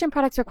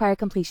products require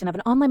completion of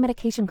an online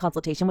medication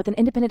consultation with an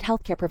independent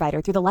healthcare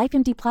provider through the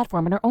LifeMD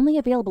platform and are only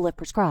available if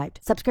prescribed.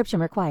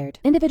 Subscription required.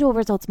 Individual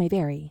results may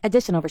vary.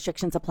 Additional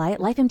restrictions apply at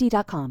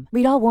lifemd.com.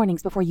 Read all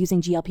warnings before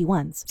using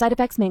GLP-1s. Side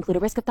effects may include a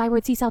risk of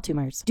thyroid C-cell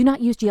tumors. Do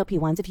not use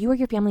GLP-1s if you or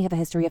your family have a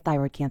history of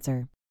thyroid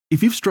cancer.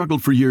 If you've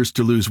struggled for years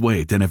to lose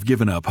weight and have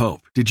given up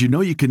hope, did you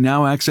know you can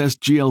now access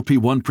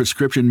GLP-1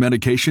 prescription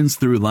medications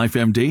through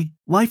LifeMD?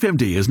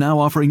 LifeMD is now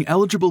offering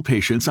eligible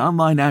patients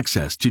online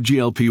access to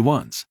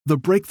GLP-1s, the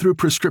breakthrough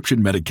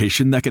prescription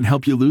medication that can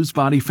help you lose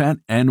body fat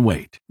and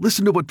weight.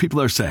 Listen to what people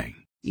are saying.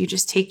 You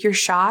just take your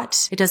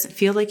shot. It doesn't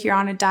feel like you're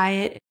on a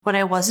diet. What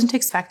I wasn't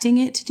expecting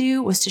it to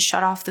do was to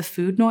shut off the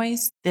food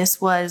noise.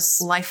 This was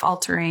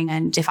life-altering,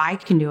 and if I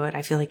can do it,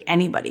 I feel like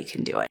anybody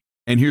can do it.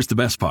 And here's the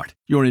best part.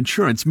 Your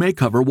insurance may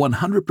cover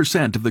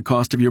 100% of the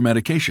cost of your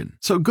medication.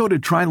 So go to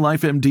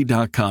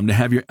TryLifeMD.com to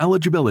have your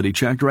eligibility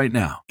checked right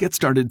now. Get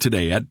started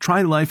today at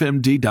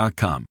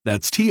TryLifeMD.com.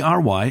 That's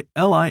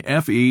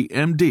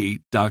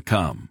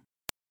TryLifeMD.com.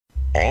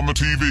 On the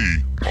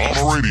TV, on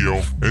the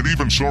radio, and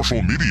even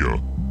social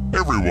media,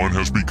 everyone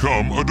has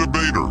become a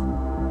debater.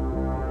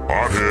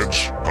 Hot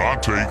heads,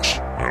 hot takes,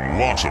 and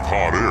lots of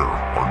hot air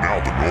are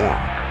now the norm.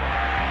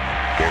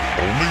 But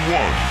only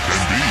one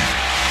can be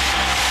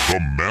the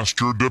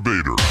Master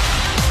Debater.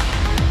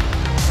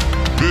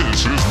 This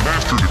is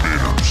Master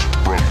Debaters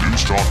from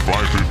News Talk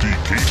 550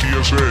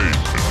 KTSA and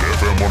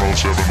FM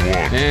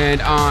 1071.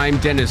 And I'm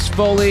Dennis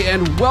Foley,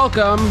 and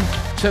welcome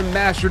to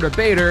Master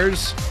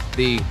Debaters,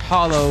 the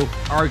Hollow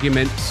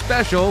Argument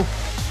Special,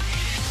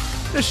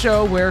 the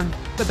show where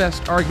the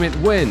best argument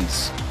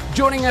wins.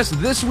 Joining us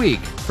this week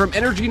from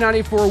Energy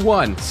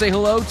 94.1, say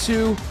hello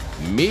to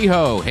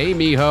Miho. Hey,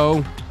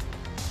 Miho.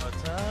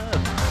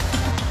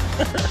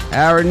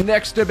 Our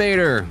next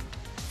debater,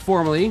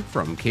 formerly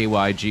from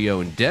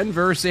KYGO in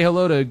Denver, say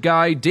hello to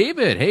Guy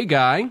David. Hey,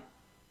 Guy.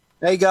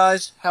 Hey,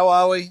 guys. How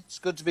are we? It's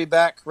good to be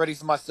back, ready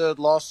for my third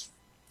loss.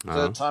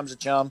 Third time's a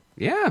charm.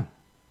 Yeah,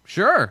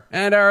 sure.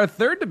 And our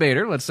third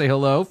debater, let's say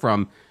hello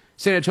from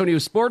San Antonio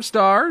sports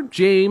star,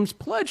 James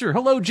Pledger.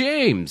 Hello,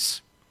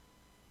 James.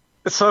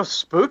 It's so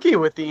spooky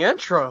with the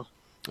intro.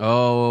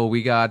 Oh,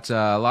 we got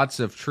lots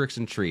of tricks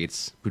and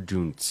treats.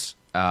 Badoonts.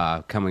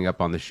 Coming up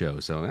on the show,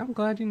 so I'm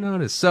glad you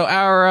noticed. So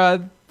our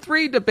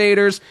three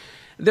debaters,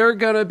 they're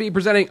going to be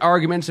presenting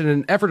arguments in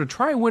an effort to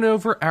try and win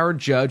over our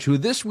judge, who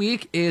this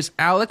week is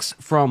Alex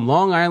from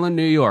Long Island,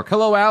 New York.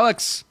 Hello,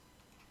 Alex.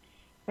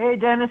 Hey,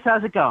 Dennis.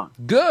 How's it going?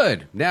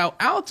 Good. Now,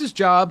 Alex's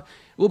job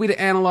will be to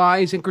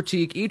analyze and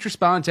critique each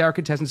response our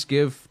contestants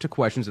give to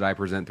questions that I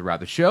present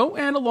throughout the show,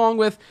 and along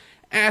with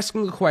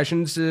asking the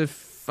questions,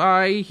 if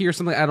I hear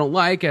something I don't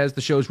like as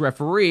the show's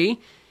referee,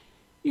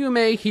 you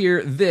may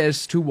hear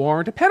this to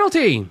warrant a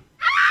penalty.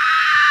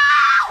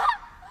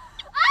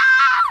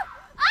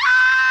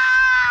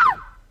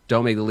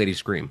 Don't make the lady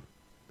scream.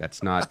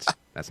 That's not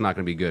going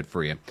to be good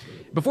for you.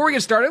 Before we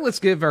get started, let's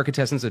give our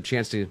contestants a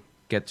chance to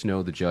get to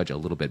know the judge a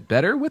little bit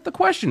better with the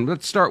question.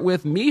 Let's start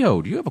with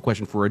Miho. Do you have a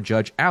question for a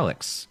Judge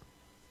Alex?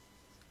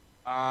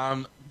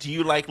 Do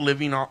you like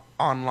living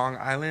on Long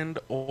Island,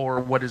 or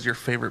what is your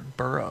favorite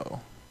borough?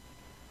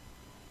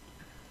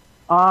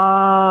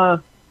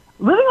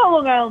 Living on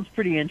Long Island's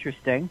pretty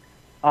interesting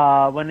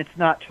when it's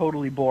not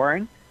totally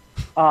boring.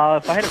 If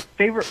I had a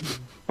favorite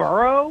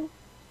borough,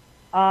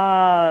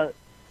 I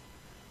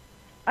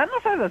don't know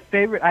if I have a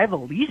favorite. I have a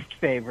least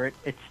favorite.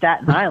 It's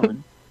Staten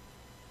Island.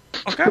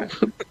 Okay.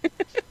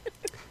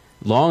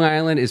 Long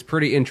Island is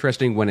pretty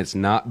interesting when it's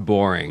not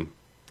boring.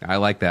 I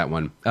like that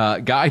one.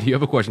 Guy, do you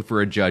have a question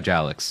for a Judge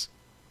Alex?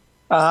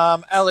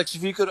 Alex,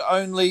 if you could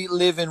only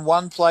live in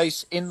one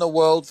place in the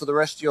world for the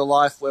rest of your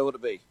life, where would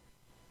it be?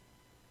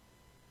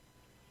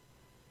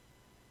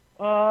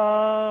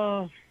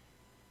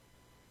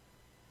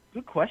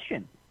 Good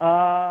question.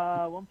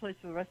 One place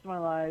for the rest of my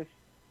life,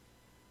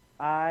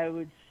 I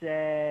would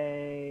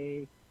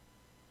say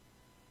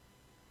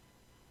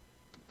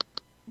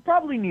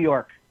probably New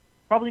York.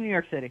 Probably New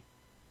York City.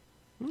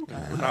 Okay.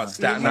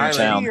 Staten Island.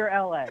 City or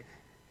L.A.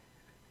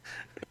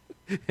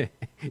 Yeah,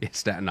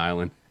 Staten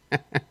Island.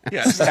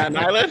 Yeah, Staten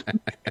Island.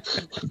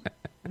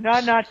 No,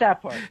 not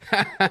that part.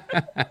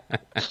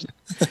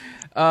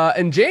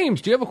 And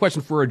James, do you have a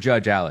question for a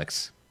Judge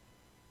Alex?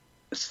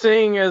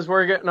 Seeing as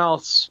we're getting all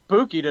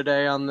spooky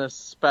today on this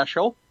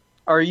special,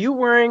 are you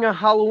wearing a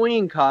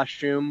Halloween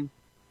costume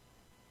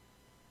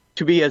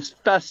to be as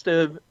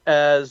festive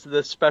as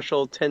the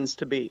special tends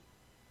to be?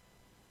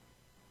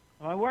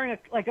 Am I wearing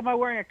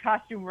a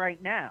costume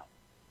right now?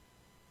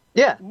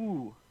 Yeah.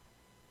 Ooh.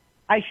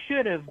 I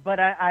should have, but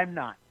I'm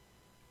not.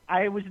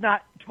 I was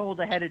not told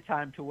ahead of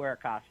time to wear a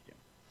costume.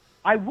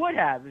 I would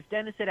have. If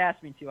Dennis had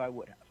asked me to, I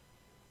would have.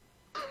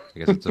 I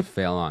guess it's a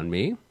fail on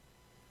me.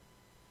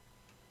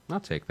 I'll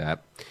take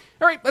that.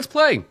 All right, let's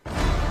play.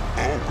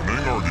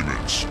 Opening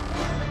arguments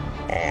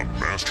on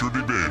Master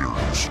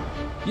Debaters.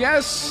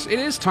 Yes, it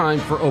is time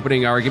for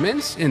opening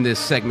arguments. In this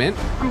segment,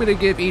 I'm going to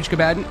give each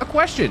combatant a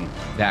question.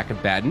 That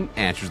combatant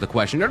answers the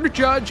question under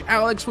Judge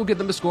Alex will give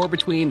them a score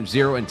between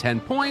 0 and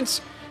 10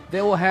 points.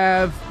 They will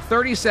have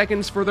 30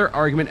 seconds for their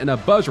argument, and a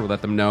buzzer will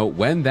let them know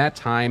when that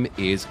time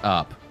is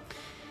up.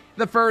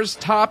 The first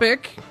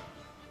topic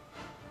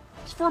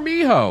is for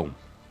Miho.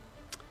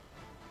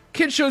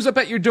 Kid shows up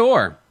at your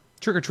door,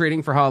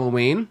 trick-or-treating for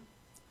Halloween.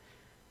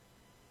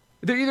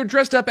 They're either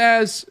dressed up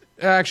as...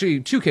 Actually,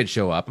 two kids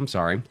show up. I'm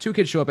sorry. Two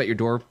kids show up at your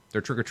door.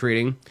 They're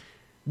trick-or-treating.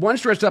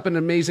 One's dressed up in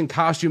an amazing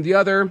costume. The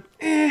other,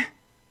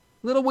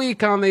 little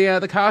weak on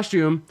the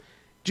costume.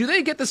 Do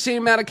they get the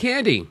same amount of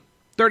candy?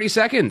 30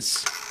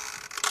 seconds.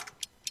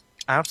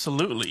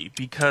 Absolutely,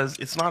 because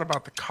it's not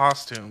about the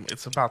costume.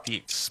 It's about the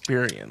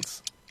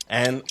experience.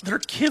 And they're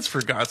kids,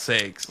 for God's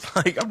sakes.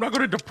 Like, I'm not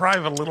going to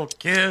deprive a little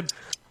kid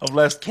of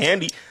less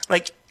candy.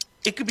 Like,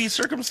 it could be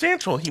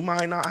circumstantial. He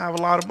might not have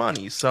a lot of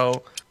money.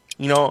 So,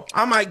 you know,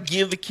 I might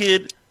give the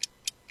kid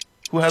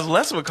who has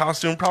less of a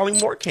costume probably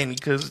more candy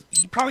because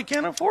he probably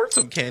can't afford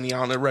some candy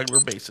on a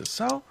regular basis.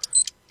 So,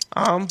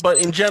 but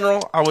in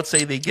general, I would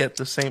say they get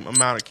the same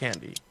amount of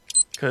candy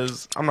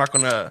because I'm not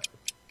going to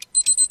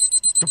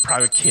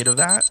deprive a kid of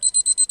that.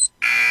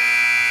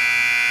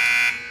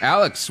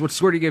 Alex, what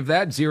score do you give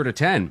that? 0 to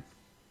 10.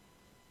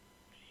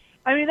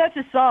 I mean, that's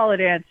a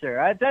solid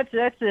answer. That's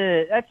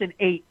an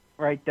 8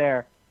 right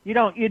there. You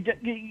don't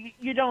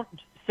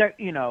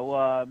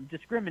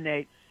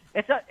discriminate.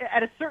 It's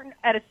at a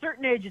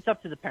certain age. It's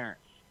up to the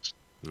parents.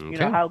 Okay. You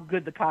know how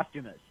good the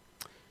costume is.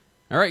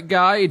 All right,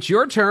 Guy, it's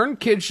your turn.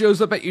 Kid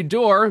shows up at your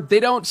door.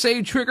 They don't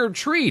say trick or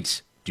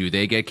treat. Do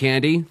they get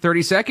candy?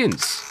 30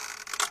 seconds.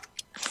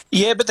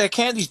 Yeah, but their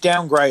candy's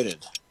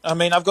downgraded. I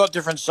mean, I've got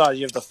different sizes.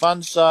 You have the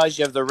fun size,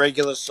 you have the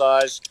regular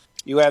size,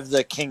 you have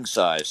the king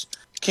size.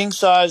 King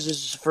size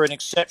is for an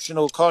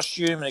exceptional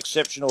costume, an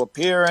exceptional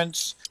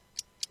appearance.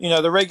 You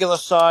know, the regular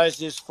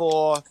size is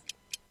for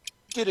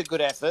did a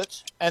good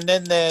effort, and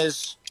then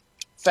there's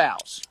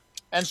fouls.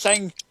 And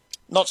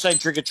not saying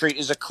trick or treat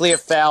is a clear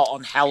foul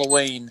on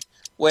Halloween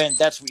when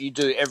that's what you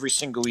do every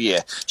single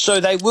year.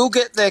 So they will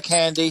get their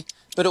candy,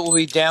 but it will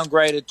be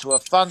downgraded to a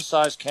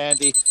fun-size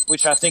candy,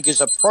 which I think is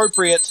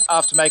appropriate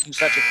after making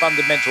such a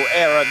fundamental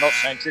error, not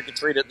saying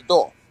trick-or-treat at the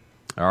door.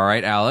 All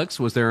right, Alex,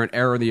 was there an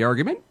error in the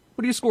argument?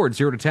 What do you score,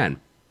 0 to 10?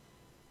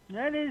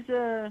 That is,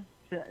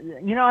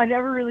 I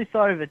never really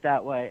thought of it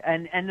that way.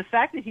 And the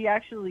fact that he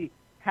actually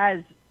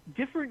has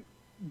different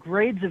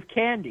grades of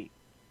candy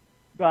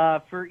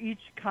for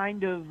each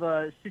kind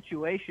of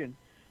situation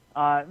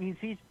means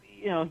he's,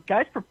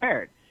 guy's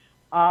prepared.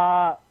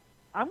 That's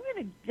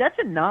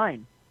a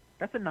 9.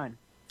 That's a 9.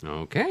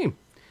 Okay.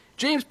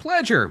 James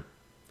Pledger.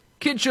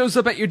 Kid shows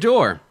up at your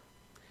door.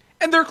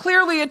 And they're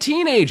clearly a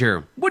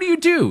teenager. What do you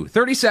do?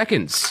 30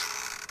 seconds.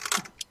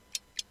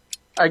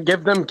 I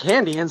give them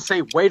candy and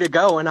say, way to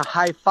go, and a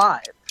high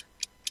five.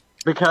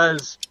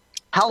 Because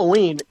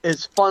Halloween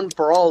is fun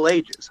for all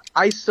ages.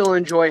 I still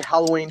enjoy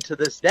Halloween to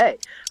this day.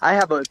 I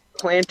have a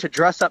plan to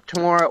dress up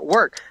tomorrow at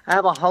work. I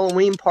have a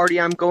Halloween party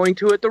I'm going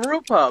to at the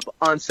Root Pub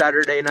on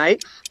Saturday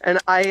night, and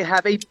I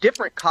have a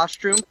different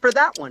costume for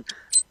that one.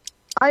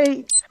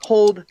 I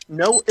hold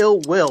no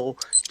ill will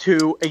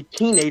to a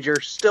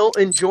teenager still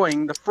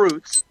enjoying the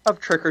fruits of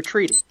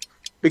trick-or-treating.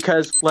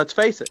 Because, let's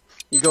face it,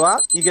 you go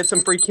out, you get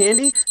some free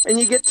candy, and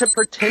you get to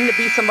pretend to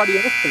be somebody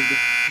else.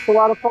 It's a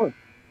lot of fun.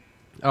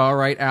 All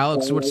right,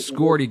 Alex, what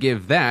score do you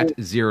give that,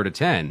 0 to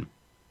 10?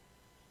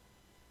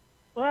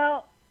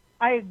 Well,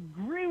 I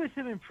agree with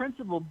him in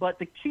principle, but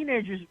the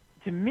teenagers,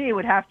 to me,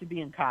 would have to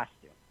be in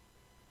costume.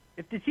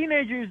 If the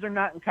teenagers are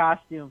not in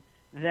costume,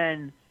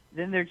 then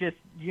they're just,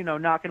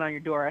 knocking on your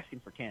door asking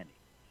for candy.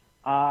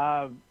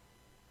 I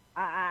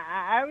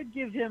would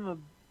give him a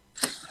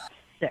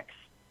 6.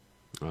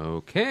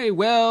 Okay,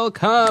 well,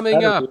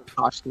 coming up,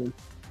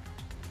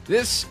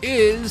 this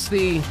is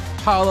the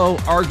Hollow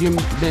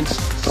Argument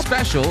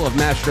Special of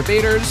Master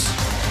Debaters,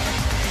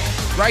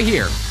 right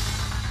here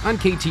on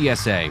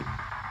KTSA.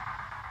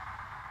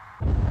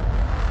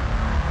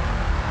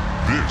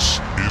 This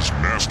is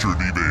Master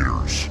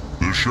Debaters,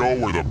 the show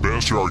where the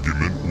best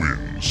argument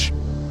wins.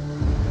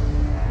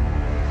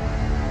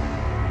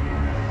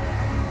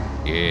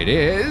 It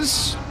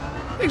is.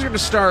 Things are going to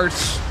start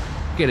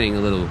getting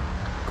a little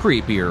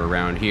creepier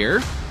around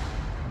here.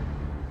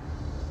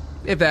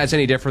 If that's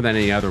any different than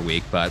any other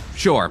week, but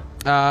sure.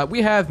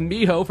 We have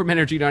Miho from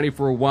Energy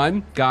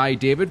 94.1, Guy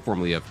David,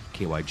 formerly of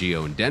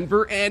KYGO in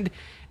Denver, and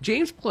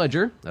James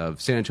Pledger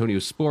of San Antonio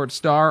Sports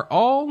Star,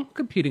 all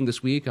competing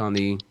this week on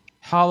the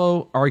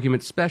Hollow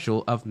Argument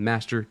Special of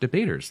Master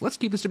Debaters. Let's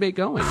keep this debate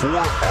going. For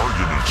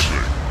argument's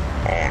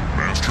sake, on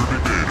Master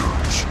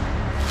Debaters.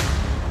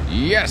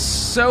 Yes,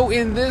 so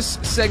in this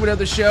segment of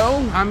the show,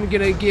 I'm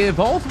going to give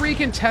all three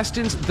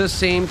contestants the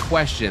same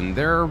question.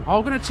 They're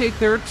all going to take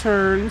their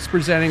turns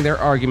presenting their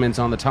arguments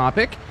on the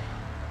topic.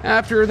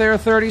 After their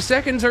 30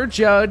 seconds, our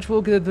judge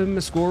will give them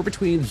a score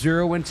between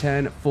 0 and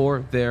 10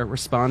 for their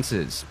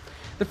responses.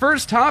 The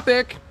first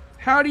topic,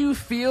 how do you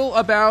feel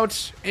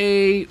about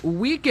a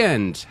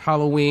weekend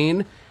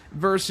Halloween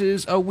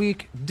versus a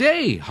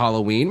weekday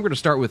Halloween? We're going to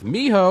start with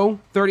Miho,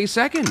 30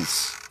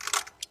 seconds.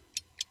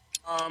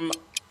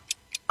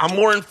 I'm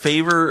more in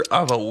favor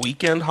of a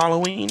weekend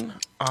Halloween,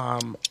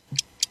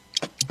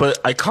 but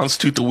I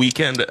constitute the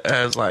weekend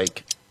as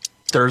like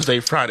Thursday,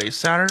 Friday,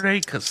 Saturday,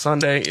 because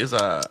Sunday is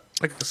a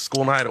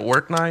school night, a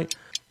work night.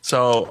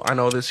 So I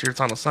know this year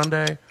it's on a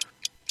Sunday.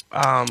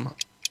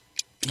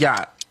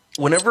 Yeah,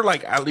 whenever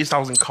like at least I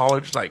was in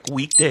college, like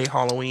weekday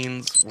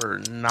Halloweens were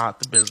not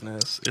the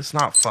business. It's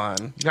not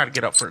fun. You got to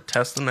get up for a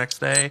test the next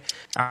day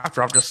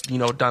after I've just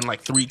done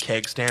like 3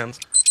 keg stands.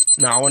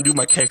 No, I want to do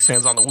my keg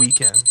stands on the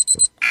weekend.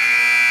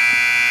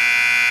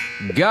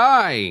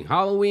 Guy,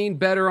 Halloween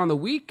better on the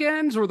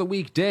weekends or the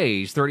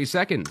weekdays? 30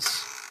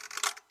 seconds.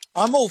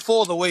 I'm all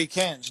for the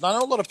weekends. And I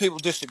know a lot of people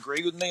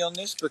disagree with me on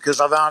this because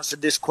I've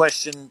answered this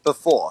question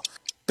before.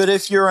 But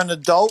if you're an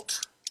adult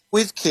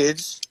with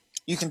kids,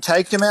 you can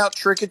take them out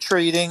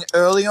trick-or-treating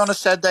early on a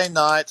Saturday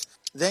night,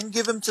 then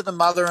give them to the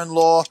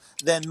mother-in-law,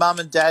 then mum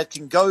and dad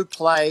can go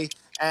play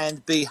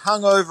and be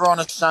hungover on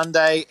a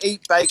Sunday,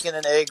 eat bacon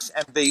and eggs,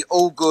 and be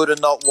all good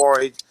and not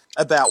worried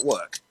about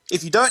work.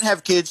 If you don't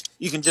have kids,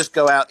 you can just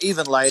go out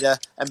even later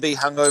and be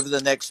hungover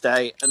the next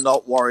day and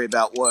not worry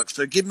about work.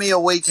 So give me a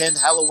weekend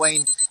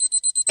Halloween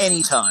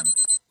anytime.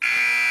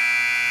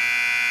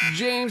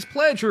 James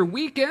Pledger,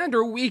 weekend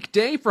or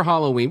weekday for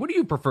Halloween? What do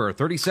you prefer?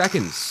 30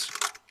 seconds.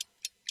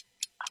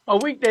 A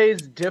weekday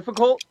is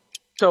difficult,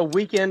 so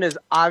weekend is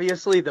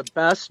obviously the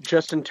best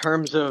just in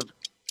terms of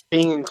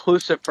being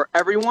inclusive for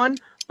everyone.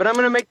 But I'm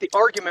going to make the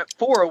argument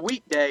for a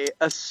weekday,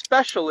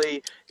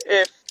 especially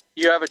if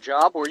you have a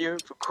job or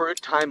you've accrued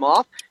time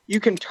off. You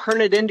can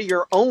turn it into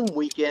your own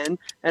weekend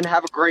and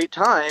have a great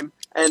time,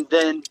 and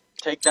then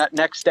take that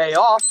next day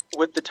off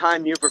with the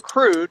time you've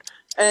accrued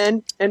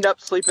and end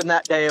up sleeping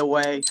that day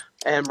away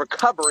and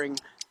recovering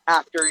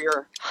after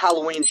your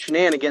Halloween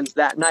shenanigans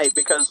that night.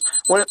 Because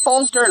when it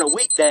falls during a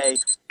weekday,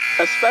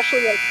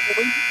 especially like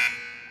Halloween,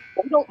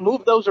 we don't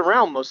move those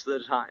around most of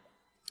the time.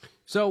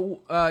 So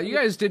you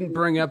guys didn't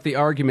bring up the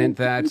argument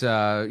that,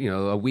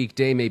 a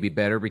weekday may be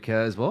better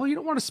because, well, you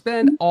don't want to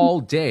spend all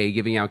day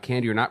giving out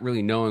candy or not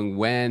really knowing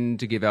when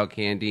to give out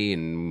candy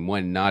and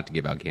when not to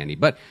give out candy.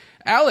 But,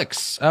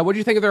 Alex, what do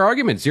you think of their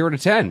argument, 0 to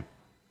 10?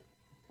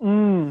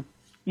 You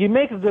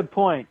make a good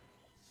point.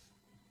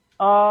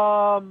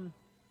 Because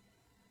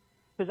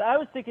I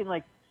was thinking,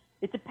 like,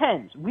 it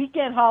depends.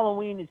 Weekend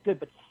Halloween is good,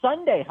 but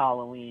Sunday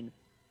Halloween,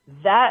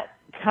 that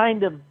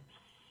kind of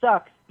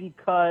sucks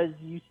because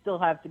you still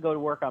have to go to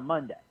work on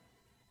Monday.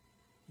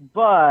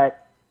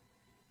 But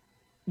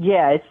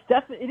yeah, it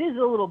is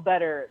a little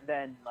better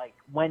than like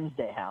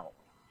Wednesday Halloween.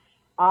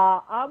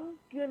 I'm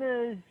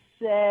gonna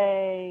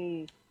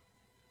say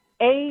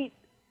 8,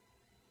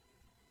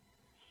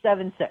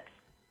 7, 6.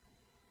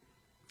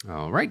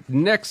 All right,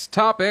 next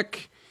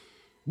topic.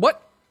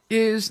 What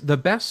is the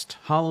best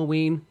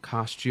Halloween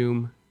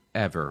costume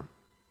ever?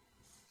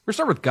 We'll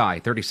start with Guy,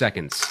 30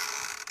 seconds.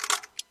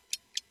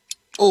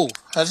 Oh,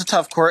 that's a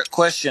tough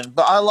question,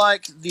 but I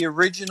like the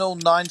original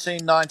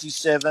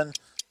 1997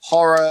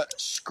 horror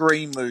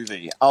Scream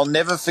movie. I'll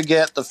never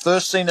forget the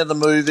first scene of the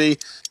movie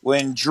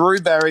when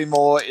Drew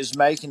Barrymore is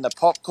making the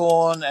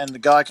popcorn and the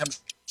guy comes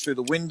through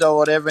the window or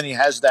whatever and he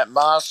has that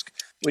mask,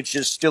 which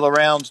is still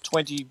around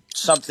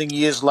 20-something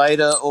years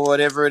later or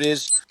whatever it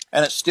is,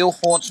 and it still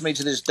haunts me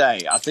to this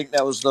day. I think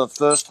that was the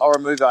first horror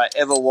movie I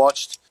ever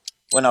watched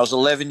when I was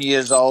 11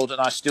 years old, and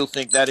I still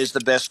think that is the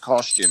best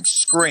costume.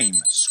 Scream.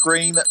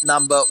 Scream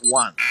number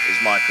 1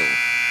 is my call.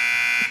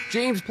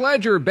 James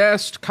Pledger,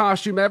 best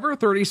costume ever,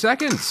 30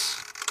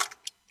 seconds.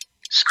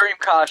 Scream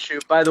costume.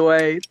 By the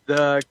way,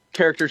 the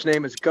character's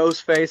name is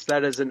Ghostface.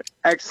 That is an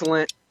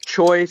excellent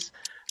choice.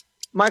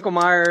 Michael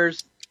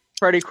Myers,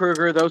 Freddy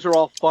Krueger, those are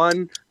all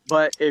fun,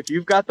 but if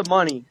you've got the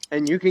money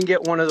and you can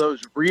get one of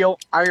those real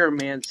Iron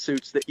Man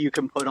suits that you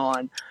can put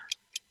on,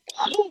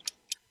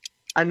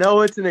 I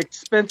know it's an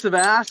expensive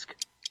ask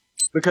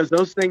because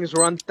those things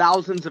run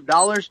thousands of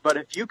dollars, but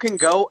if you can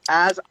go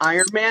as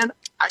Iron Man,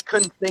 I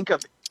couldn't think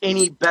of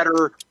any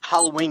better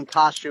Halloween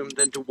costume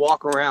than to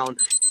walk around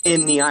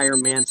in the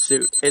Iron Man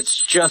suit. It's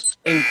just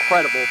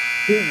incredible.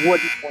 Who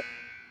wouldn't want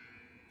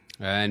it?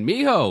 And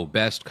Miho,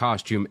 best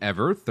costume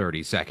ever,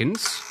 30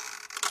 seconds.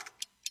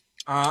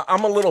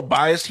 I'm a little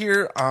biased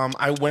here.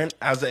 I went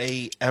as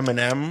a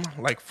M&M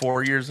like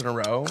 4 years in a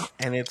row,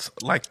 and it's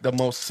like the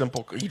most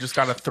simple. You just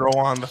got to throw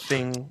on the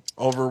thing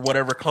over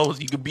whatever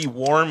clothes. You could be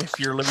warm if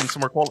you're living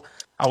somewhere cold.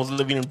 I was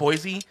living in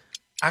Boise.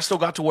 I still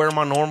got to wear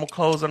my normal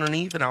clothes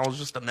underneath, and I was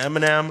just an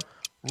M&M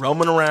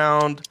roaming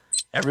around.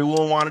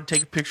 Everyone wanted to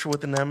take a picture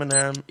with an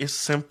M&M. It's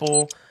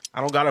simple.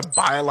 I don't got to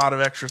buy a lot of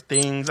extra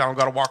things. I don't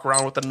got to walk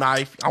around with a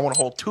knife. I want to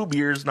hold 2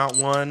 beers, not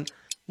one.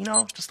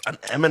 Just an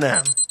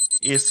M&M.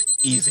 It's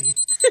easy.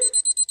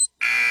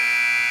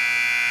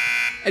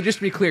 And just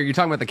to be clear, you're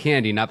talking about the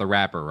candy, not the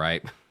wrapper,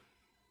 right?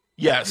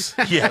 Yes.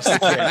 The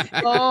candy.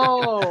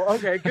 Oh,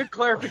 okay. Good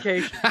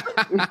clarification.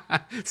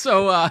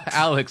 So,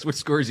 Alex, what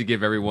scores you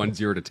give everyone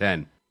 0 to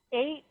 10?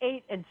 8,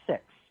 8, and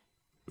 6.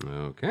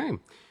 Okay.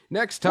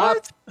 Next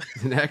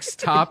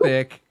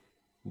topic.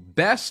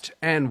 Best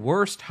and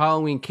worst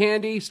Halloween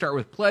candy. Start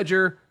with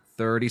Pledger.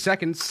 30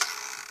 seconds.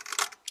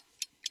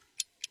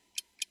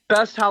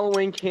 best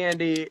Halloween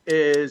candy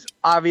is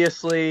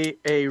obviously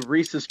a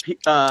Reese's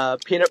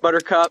peanut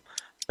butter cup.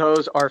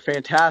 Those are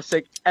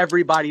fantastic.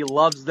 Everybody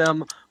loves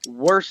them.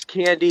 Worst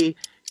candy,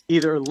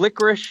 either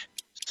licorice,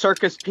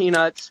 circus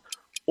peanuts,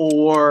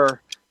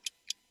 or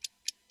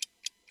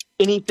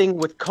anything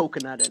with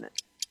coconut in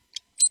it.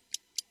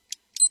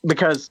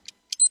 Because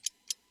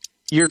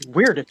you're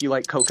weird if you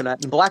like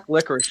coconut, and black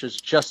licorice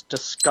is just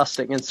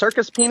disgusting. And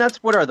circus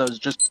peanuts, what are those?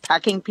 Just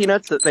packing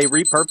peanuts that they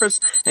repurpose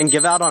and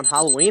give out on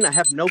Halloween? I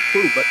have no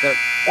clue, but they're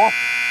awful.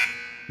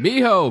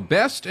 Miho,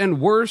 best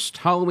and worst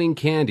Halloween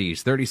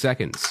candies, 30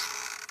 seconds.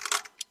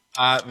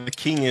 The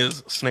king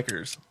is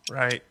Snickers,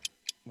 right?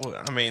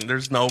 Well, I mean,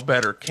 there's no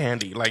better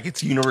candy. Like,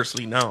 it's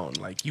universally known.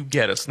 Like, you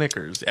get a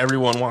Snickers.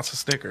 Everyone wants a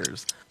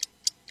Snickers.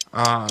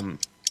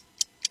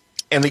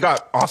 And they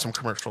got awesome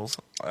commercials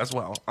as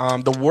well.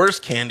 The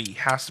worst candy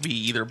has to be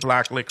either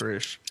black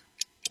licorice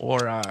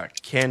or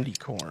candy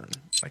corn.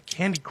 Like,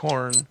 candy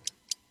corn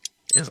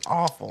is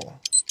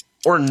awful.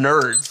 Or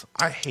Nerds.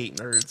 I hate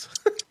Nerds.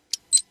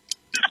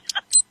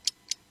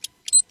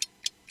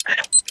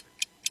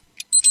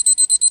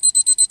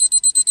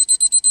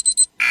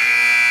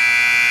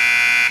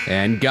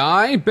 And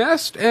Guy,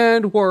 best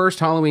and worst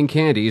Halloween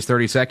candies,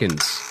 30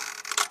 seconds.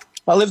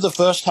 I lived the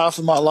first half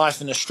of my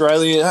life in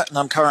Australia, and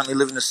I'm currently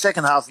living the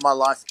second half of my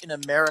life in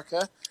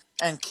America,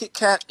 and Kit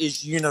Kat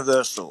is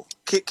universal.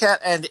 Kit Kat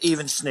and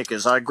even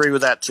Snickers. I agree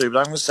with that too, but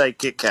I'm going to say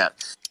Kit Kat.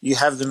 You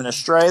have them in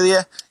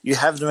Australia, you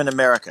have them in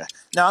America.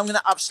 Now, I'm going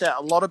to upset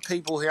a lot of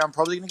people here. I'm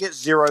probably going to get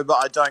 0,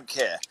 but I don't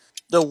care.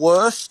 The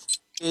worst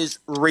is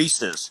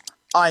Reese's.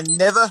 I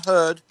never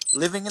heard,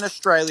 living in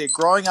Australia,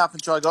 growing up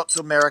until I got to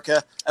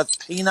America, of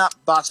peanut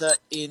butter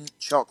in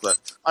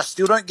chocolate. I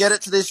still don't get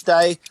it to this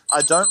day.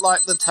 I don't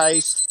like the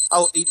taste.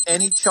 I'll eat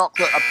any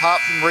chocolate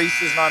apart from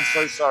Reese's, and I'm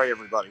so sorry,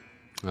 everybody.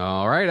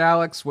 All right,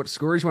 Alex, what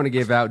scores you want to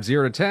give out,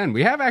 0 to 10?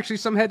 We have actually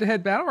some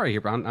head-to-head battle right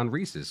here on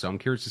Reese's, so I'm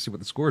curious to see what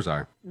the scores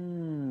are.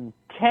 10,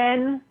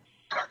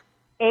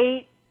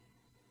 8,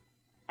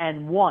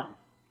 and 1.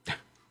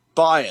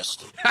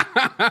 Biased.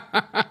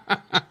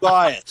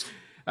 Biased.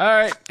 All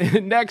right,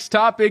 next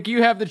topic.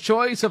 You have the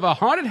choice of a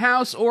haunted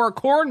house or a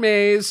corn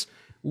maze.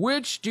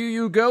 Which do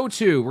you go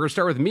to? We're going to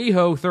start with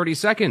Miho, 30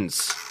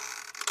 seconds.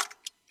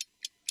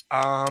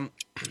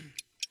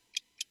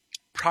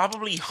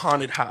 Probably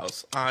haunted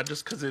house,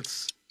 just because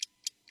it's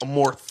a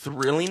more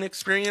thrilling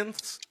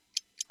experience.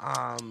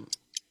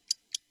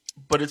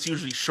 But it's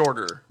usually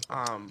shorter.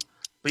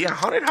 But yeah,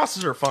 haunted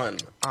houses are fun.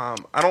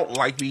 I don't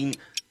like being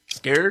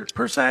scared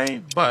per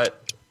se,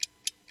 but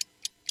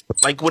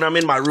like when I'm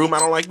in my room, I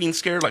don't like being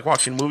scared, like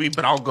watching a movie,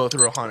 but I'll go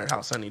through a haunted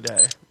house any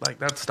day. Like,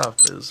 that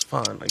stuff is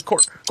fun. Like,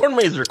 corn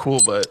mazes are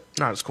cool, but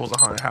not as cool as a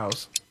haunted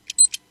house.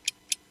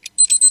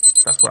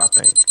 That's what I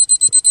think.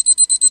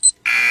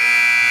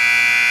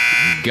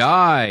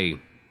 Guy,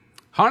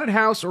 haunted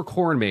house or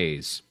corn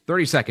maze?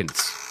 30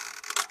 seconds.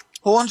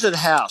 Haunted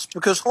house,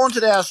 because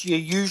haunted house you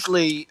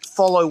usually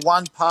follow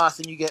one path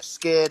and you get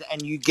scared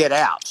and you get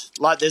out.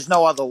 Like, there's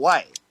no other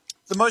way.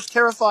 The most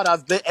terrified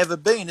I've ever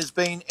been has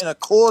been in a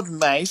corn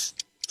maze,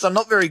 so I'm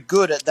not very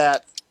good at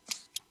that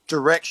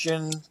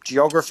direction,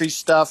 geography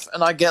stuff,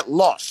 and I get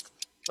lost.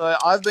 So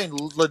I've been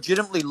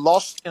legitimately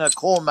lost in a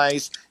corn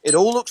maze. It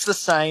all looks the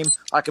same.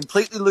 I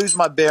completely lose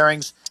my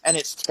bearings, and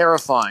it's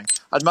terrifying.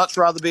 I'd much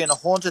rather be in a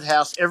haunted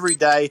house every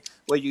day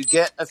where you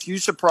get a few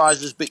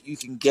surprises, but you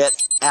can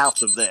get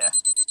out of there.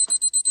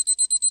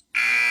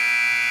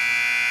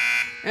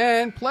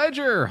 And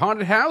Pledger,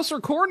 haunted house or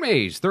corn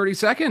maze? 30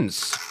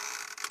 seconds.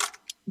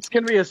 It's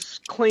going to be a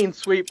clean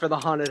sweep for the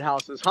haunted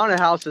houses. Haunted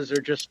houses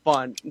are just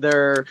fun.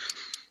 They're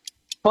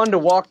fun to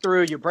walk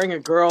through. You bring a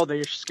girl,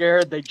 they're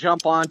scared, they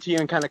jump onto you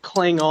and kind of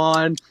cling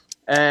on,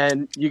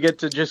 and you get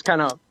to just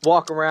kind of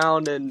walk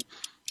around and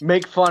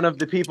make fun of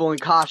the people in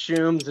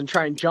costumes and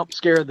try and jump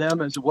scare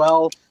them as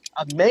well.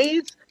 A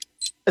maze,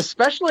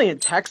 especially in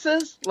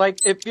Texas,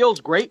 like, it feels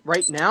great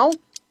right now,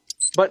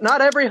 but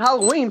not every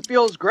Halloween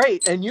feels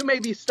great, and you may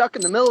be stuck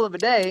in the middle of a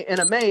day in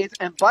a maze.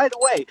 And by the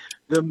way,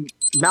 the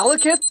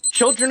Malekith,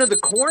 Children of the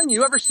Corn,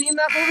 you ever seen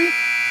that movie?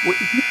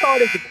 If you saw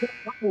it as a kid,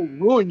 that will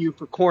ruin you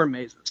for corn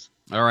mazes.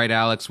 All right,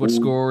 Alex, what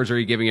scores are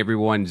you giving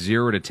everyone,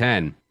 0 to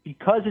 10?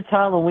 Because it's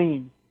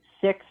Halloween,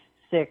 6,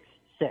 6,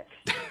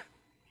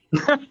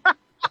 6.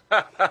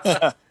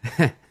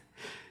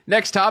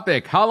 Next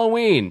topic,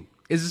 Halloween.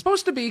 Is it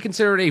supposed to be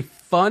considered a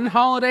fun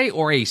holiday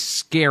or a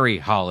scary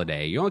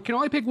holiday? You can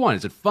only pick one.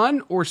 Is it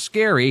fun or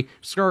scary?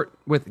 Start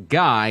with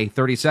Guy,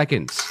 30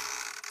 seconds.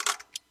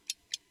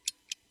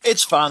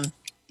 It's fun.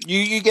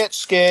 You get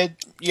scared.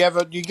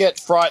 You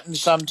get frightened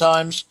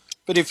sometimes.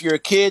 But if you're a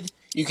kid,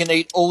 you can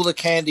eat all the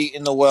candy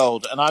in the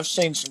world. And I've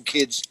seen some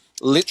kids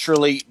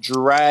literally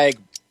drag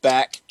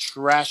back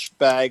trash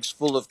bags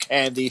full of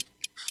candy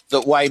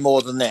that weigh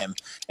more than them.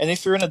 And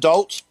if you're an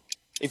adult,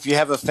 if you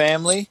have a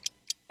family,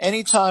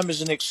 any time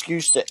is an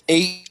excuse to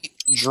eat,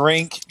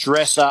 drink,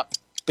 dress up,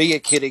 be a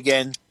kid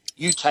again,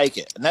 you take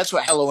it. And that's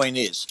what Halloween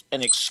is,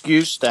 an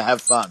excuse to have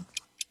fun.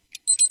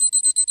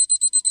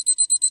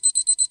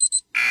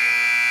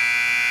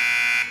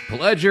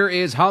 Pledger,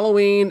 is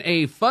Halloween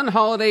a fun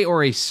holiday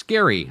or a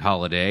scary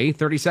holiday?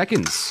 30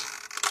 seconds.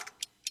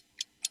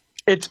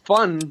 It's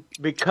fun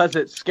because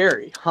it's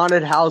scary.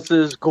 Haunted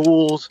houses,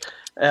 ghouls,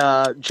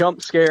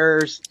 jump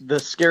scares, the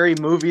scary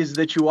movies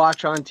that you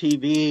watch on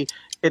TV.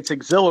 It's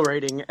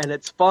exhilarating and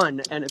it's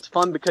fun. And it's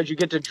fun because you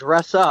get to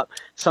dress up.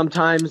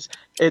 Sometimes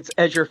it's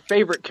as your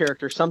favorite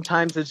character.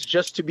 Sometimes it's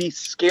just to be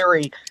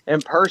scary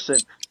in person.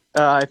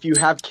 If you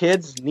have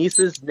kids,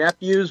 nieces,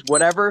 nephews,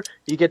 whatever,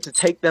 you get to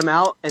take them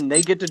out and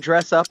they get to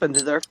dress up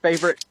into their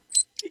favorite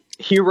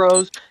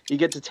heroes. You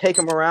get to take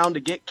them around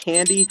to get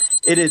candy.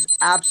 It is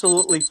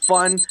absolutely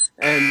fun,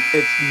 and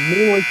it's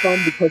mainly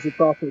fun because it's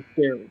also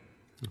scary.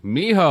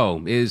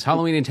 Miho, is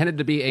Halloween intended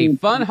to be a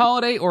fun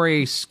holiday or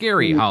a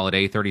scary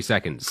holiday? 30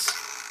 seconds.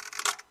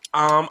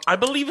 I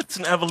believe it's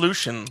an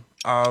evolution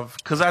of,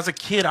 because as a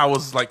kid I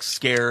was like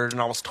scared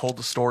and I was told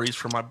the stories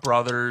from my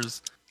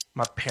brothers,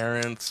 my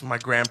parents, my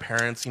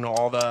grandparents, you know,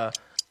 all the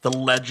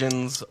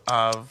legends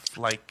of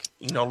like,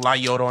 you know, La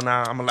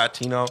Llorona. I'm a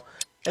Latino.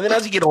 And then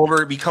as you get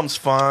older, it becomes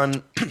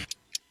fun.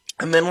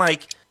 And then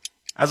like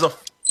as a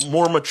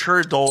more mature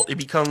adult, it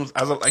becomes,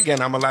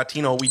 again, I'm a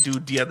Latino. We do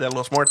Dia de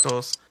los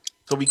Muertos.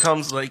 So it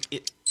becomes like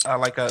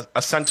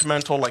a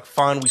sentimental, like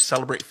fun. We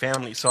celebrate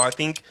family. So I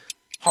think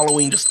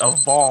Halloween just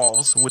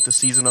evolves with the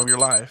season of your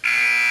life.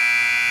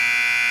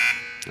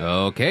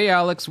 Okay,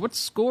 Alex, what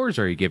scores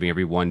are you giving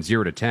everyone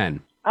 0 to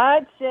 10?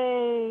 I'd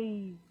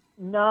say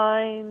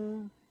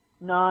 9,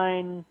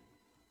 9,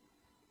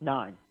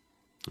 9.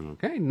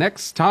 Okay,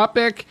 next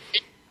topic.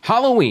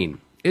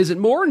 Halloween. Is it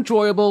more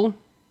enjoyable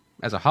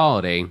as a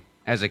holiday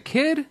as a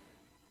kid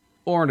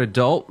or an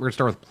adult? We're going to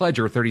start with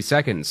Pledger, 30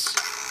 seconds.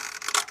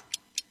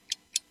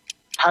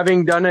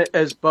 Having done it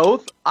as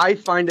both, I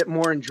find it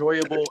more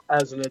enjoyable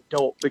as an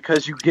adult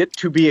because you get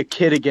to be a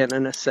kid again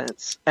in a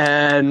sense.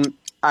 And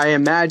I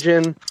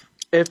imagine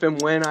if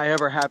and when I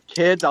ever have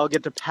kids, I'll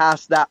get to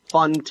pass that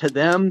fun to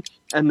them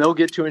and they'll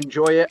get to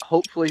enjoy it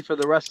hopefully for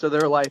the rest of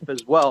their life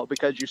as well,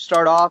 because you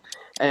start off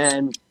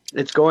and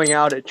it's going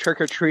out at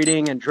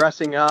trick-or-treating and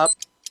dressing up,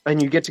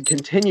 and you get to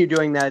continue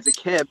doing that as a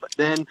kid, but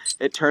then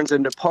it turns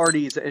into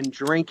parties and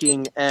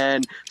drinking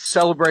and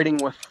celebrating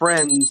with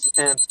friends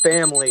and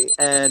family,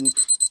 and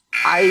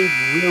I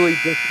really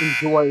just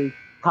enjoy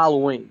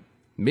Halloween.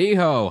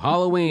 Miho,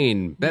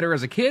 Halloween, better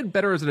as a kid,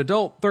 better as an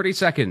adult? 30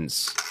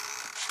 seconds.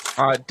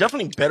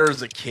 Definitely better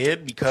as a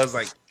kid because,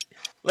 like,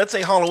 let's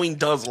say Halloween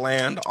does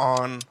land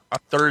on a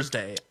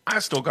Thursday. I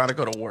still got to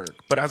go to work.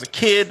 But as a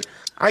kid,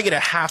 I get a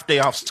half day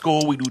off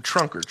school. We do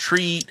trunk or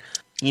treat.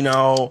 You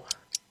know,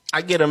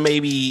 I get to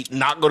maybe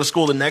not go to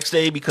school the next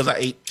day because I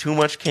ate too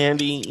much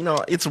candy. You know,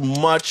 it's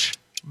much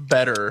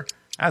better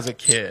as a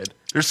kid.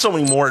 There's so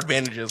many more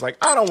advantages. Like,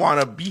 I don't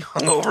want to be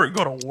hungover and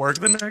go to work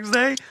the next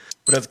day.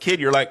 But as a kid,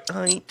 you're like,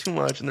 I eat too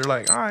much. And they're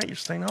like, all right, you're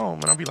staying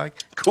home. And I'll be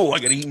like, cool, I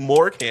got to eat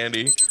more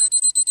candy.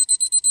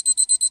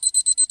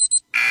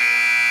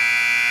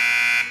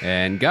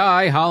 And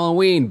Guy,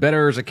 Halloween,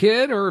 better as a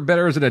kid or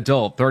better as an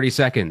adult? 30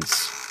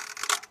 seconds.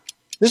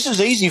 This is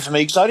easy for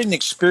me because I didn't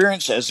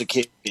experience it as a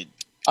kid.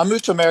 I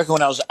moved to America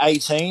when I was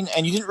 18,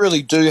 and you didn't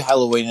really do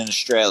Halloween in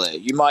Australia.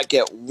 You might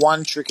get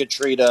one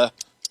trick-or-treater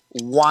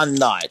one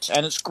night,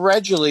 and it's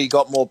gradually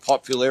got more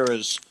popular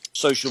as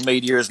social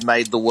media has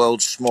made the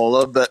world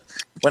smaller, but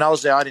when I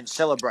was there, I didn't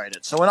celebrate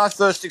it. So when I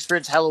first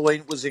experienced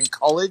Halloween, it was in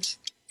college,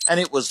 and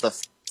it was the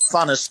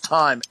funnest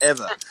time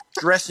ever.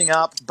 Dressing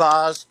up,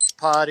 bars,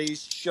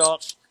 parties,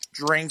 shots,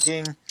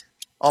 drinking.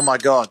 Oh, my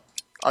God.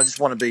 I just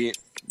want to be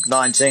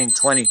 19,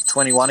 20,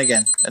 21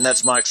 again, and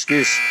that's my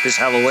excuse this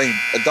Halloween.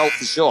 Adult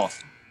for sure.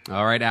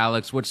 All right,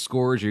 Alex, what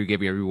scores are you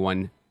giving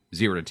everyone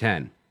 0 to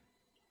 10?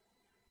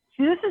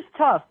 See, this is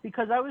tough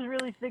because I was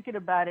really thinking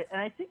about it, and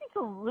I think it's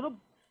a little...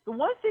 The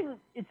one thing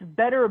it's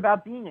better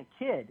about being a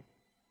kid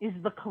is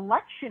the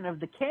collection of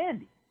the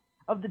candy,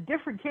 of the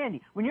different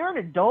candy. When you're an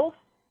adult,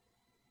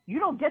 you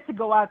don't get to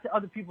go out to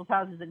other people's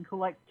houses and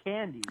collect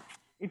candy.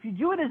 If you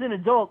do it as an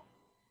adult,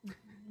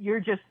 you're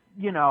just,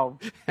 you know...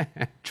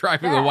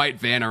 Driving the white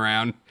van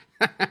around.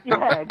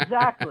 Yeah,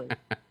 exactly.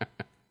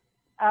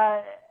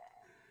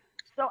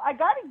 So I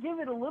got to give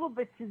it a little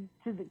bit to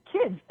the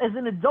kids. As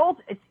an adult,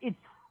 it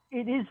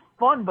is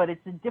fun, but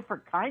it's a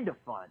different kind of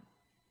fun.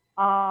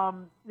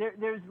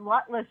 There's a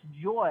lot less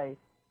joy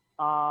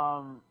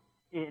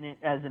in it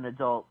as an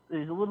adult.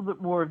 There's a little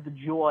bit more of the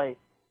joy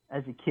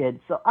as a kid.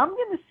 So I'm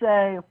going to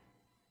say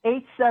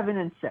 8, 7,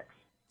 and 6.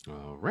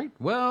 All right.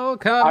 Well, I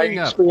coming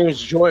up.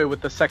 experienced joy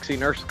with the sexy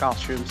nurse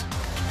costumes.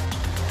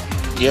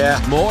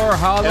 Yeah. More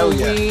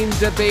Halloween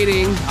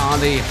debating on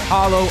the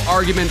Hollow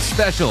Argument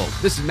Special.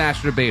 This is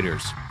Master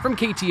Debaters from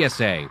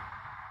KTSA.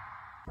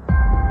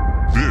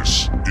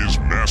 This is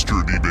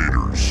Master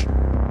Debaters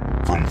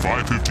from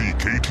 550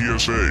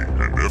 KTSA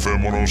and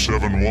FM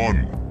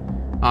 1071.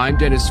 I'm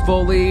Dennis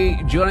Foley.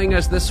 Joining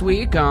us this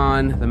week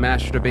on the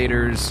Master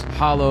Debaters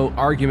Hollow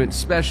Argument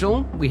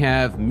Special, we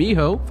have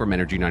Miho from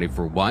Energy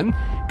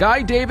 94.1,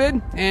 Guy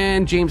David,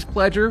 and James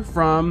Pledger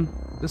from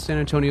the San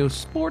Antonio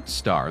Sports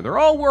Star. They're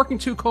all working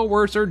to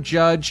coerce or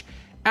judge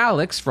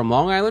Alex from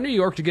Long Island, New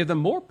York, to give them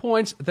more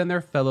points than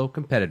their fellow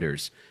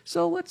competitors.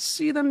 So let's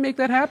see them make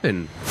that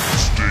happen.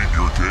 State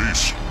your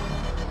case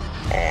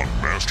on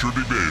Master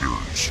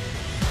Debaters.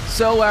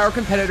 So our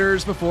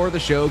competitors before the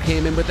show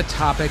came in with the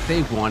topic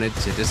they wanted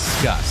to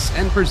discuss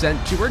and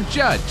present to our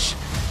judge.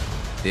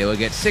 They will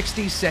get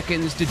 60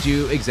 seconds to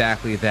do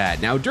exactly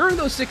that. Now, during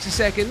those 60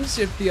 seconds,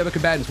 if the other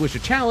combatants wish to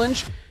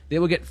challenge, they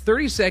will get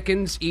 30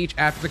 seconds each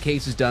after the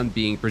case is done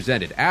being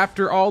presented.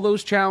 After all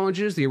those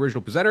challenges, the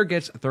original presenter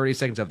gets 30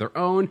 seconds of their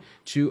own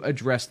to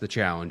address the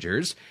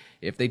challengers.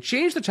 If they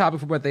change the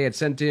topic from what they had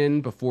sent in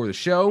before the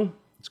show,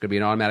 it's going to be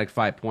an automatic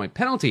 5-point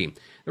penalty.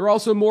 There are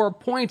also more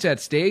points at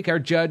stake. Our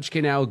judge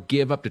can now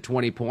give up to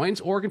 20 points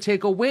or can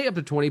take away up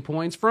to 20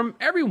 points from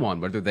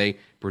everyone, whether they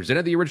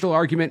presented the original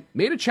argument,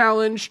 made a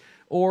challenge,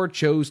 or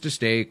chose to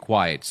stay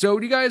quiet. So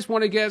do you guys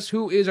want to guess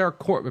who is our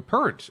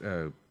current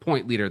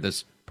point leader at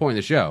this point in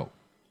the show?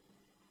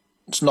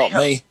 It's not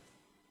me.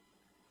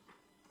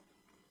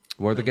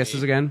 What are the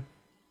guesses again?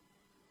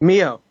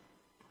 Miho. Do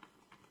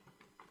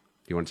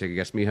you want to take a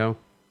guess, Miho?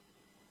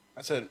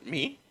 I said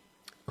me.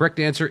 Correct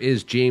answer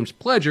is James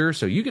Pledger,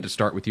 so you get to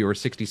start with your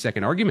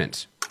 60-second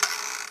argument.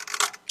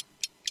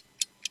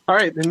 All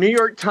right, the New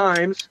York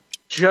Times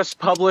just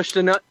published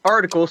an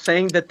article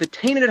saying that the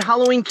tainted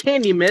Halloween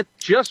candy myth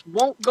just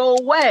won't go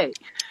away.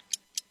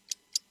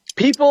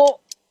 People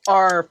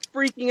are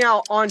freaking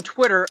out on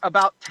Twitter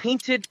about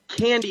tainted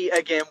candy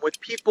again, with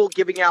people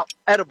giving out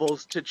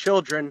edibles to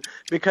children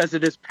because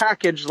it is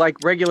packaged like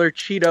regular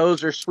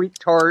Cheetos or Sweet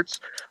Tarts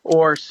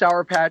or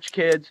Sour Patch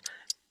Kids.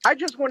 I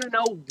just want to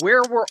know,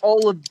 where were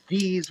all of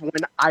these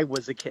when I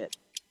was a kid?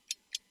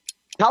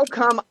 How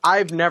come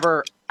I've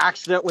never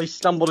accidentally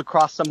stumbled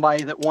across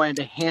somebody that wanted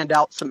to hand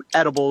out some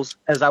edibles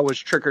as I was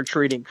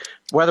trick-or-treating,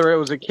 whether it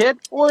was a kid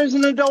or as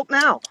an adult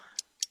now?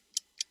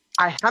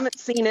 I haven't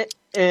seen it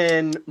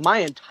in my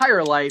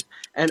entire life,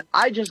 and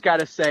I just got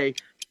to say,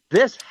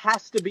 this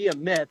has to be a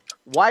myth.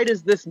 Why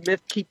does this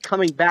myth keep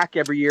coming back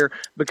every year?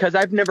 Because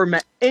I've never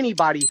met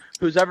anybody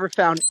who's ever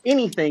found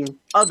anything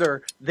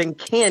other than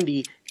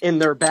candy in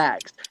their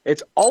bags.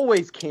 It's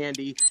always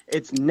candy.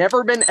 It's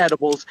never been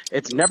edibles.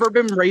 It's never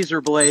been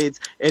razor blades.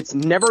 It's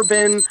never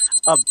been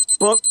a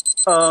book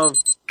of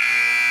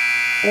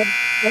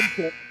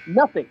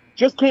nothing.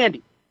 Just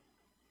candy.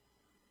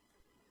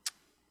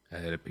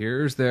 It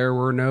appears there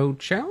were no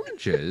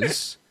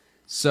challenges.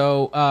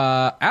 So,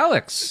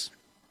 Alex,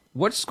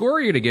 what score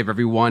are you to give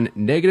everyone?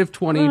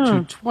 -20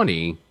 to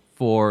 20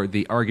 for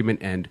the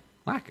argument and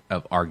lack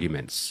of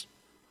arguments.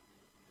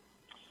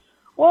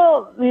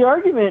 Well, the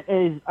argument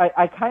is,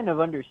 I kind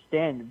of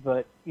understand,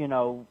 but, you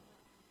know,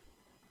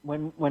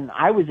 when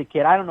I was a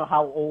kid, I don't know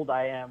how old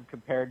I am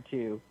compared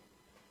to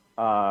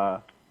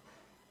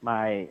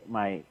my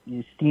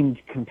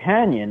esteemed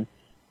companion.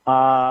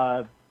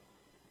 The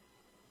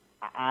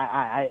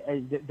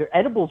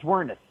edibles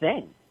weren't a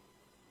thing.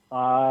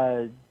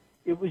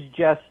 It was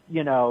just,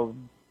 you know,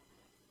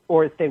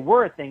 or if they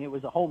were a thing, it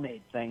was a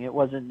homemade thing. It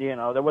wasn't, you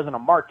know, there wasn't a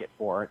market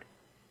for it.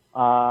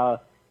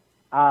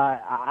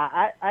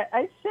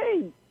 I'd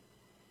say,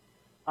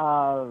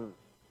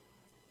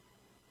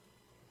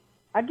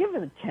 I'd give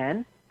it a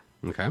 10.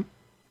 Okay.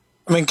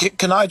 I mean,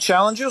 can I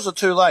challenge you, or is it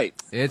too late?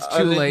 It's I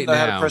too didn't late know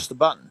now. how to press the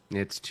button.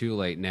 It's too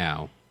late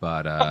now.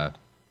 But,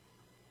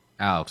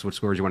 Alex, what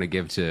scores do you want to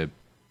give to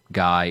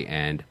Guy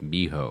and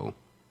Miho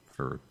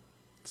for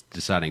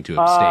deciding to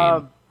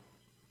abstain?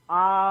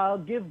 I'll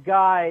give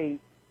Guy,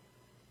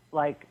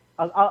 like,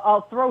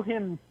 I'll throw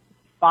him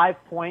 5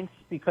 points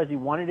because he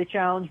wanted a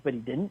challenge, but he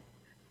didn't.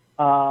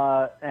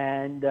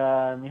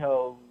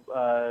 Miho,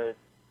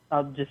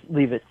 I'll just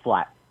leave it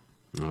flat.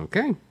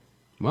 Okay.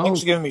 Well,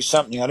 Thanks for giving me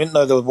something. I didn't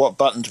know what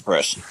button to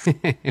press.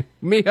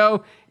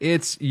 Miho,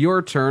 it's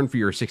your turn for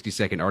your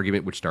 60-second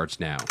argument, which starts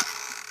now.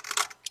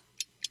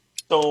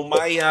 So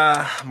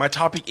my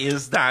topic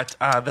is that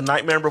The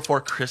Nightmare Before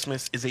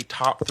Christmas is a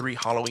top 3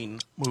 Halloween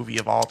movie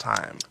of all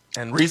time.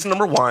 And reason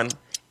number 1,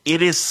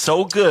 it is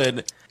so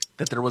good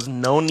that there was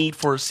no need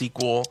for a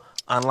sequel,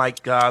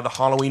 unlike the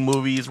Halloween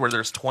movies where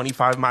there's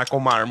 25 Michael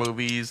Myers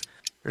movies.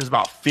 There's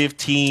about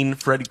 15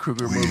 Freddy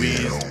Krueger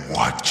movies.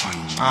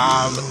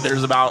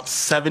 There's about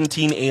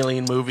 17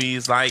 Alien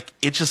movies. Like,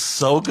 it's just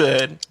so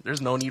good.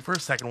 There's no need for a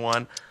second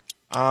one.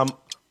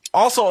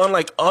 Also,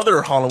 unlike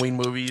other Halloween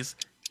movies,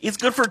 it's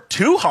good for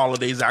 2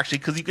 holidays, actually,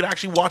 because you could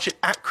actually watch it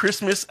at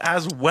Christmas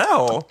as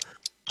well.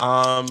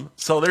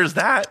 So there's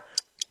that.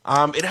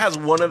 It has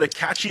one of the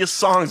catchiest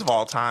songs of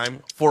all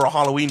time for a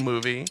Halloween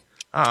movie.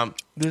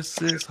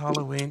 This is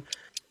Halloween.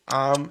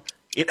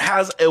 It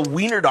has a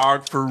wiener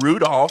dog for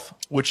Rudolph,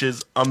 which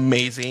is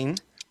amazing.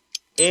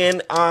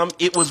 And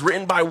it was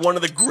written by one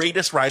of the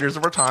greatest writers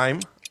of our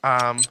time.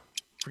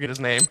 Forget his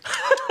name.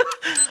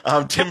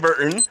 Tim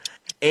Burton.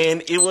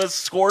 And it was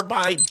scored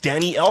by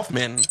Danny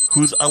Elfman,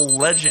 who's a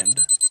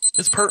legend.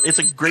 It's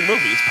a great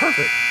movie. It's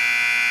perfect.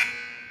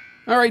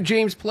 All right,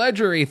 James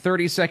Pledger, a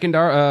 30-second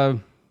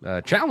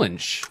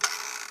challenge.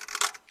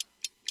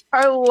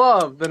 I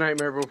love The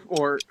Nightmare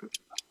Before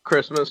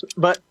Christmas,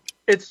 but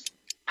it's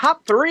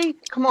top 3?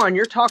 Come on,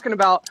 you're talking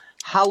about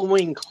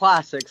Halloween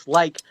classics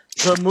like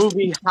the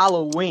movie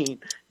Halloween,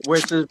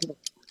 which is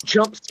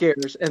jump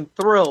scares and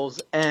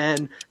thrills,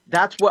 and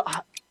that's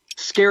what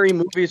scary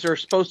movies are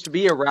supposed to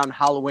be around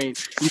Halloween.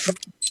 You talk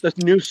about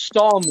the new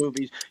Saw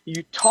movies.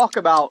 You talk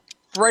about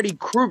Freddy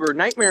Krueger.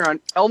 Nightmare on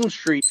Elm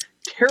Street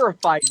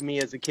terrified me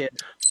as a kid.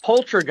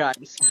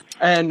 Poltergeist.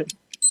 And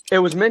it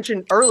was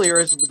mentioned earlier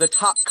as the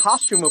top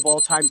costume of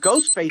all time,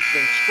 Ghostface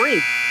and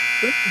Scream.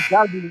 This has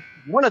got to be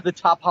one of the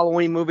top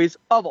Halloween movies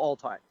of all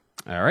time.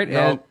 All right,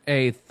 and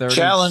a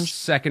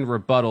 30-second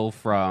rebuttal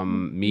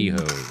from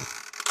Miho.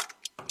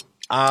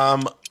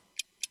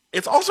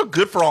 It's also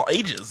good for all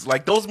ages.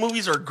 Like, those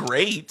movies are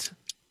great,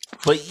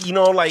 but, you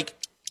know, like,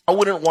 I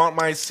wouldn't want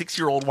my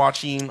 6-year-old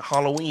watching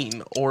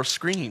Halloween or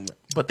Scream,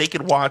 but they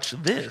could watch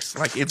this.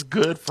 Like, it's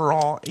good for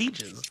all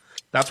ages.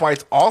 That's why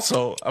it's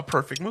also a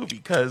perfect movie,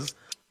 because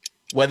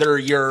whether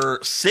you're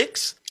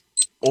 6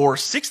 or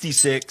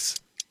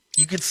 66,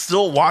 you could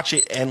still watch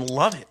it and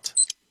love it.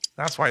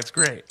 That's why it's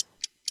great.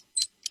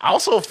 I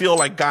also feel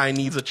like Guy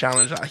needs a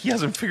challenge. He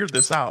hasn't figured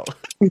this out.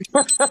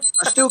 I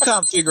still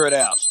can't figure it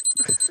out.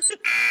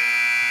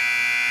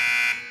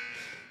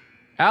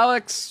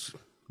 Alex,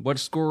 what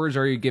scores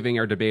are you giving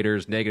our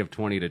debaters?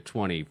 -20 to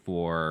 20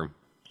 for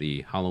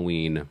the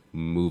Halloween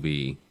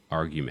movie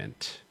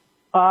argument.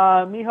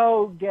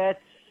 Miho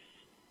gets.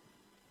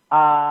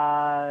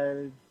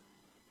 I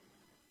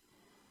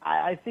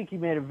think he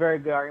made a very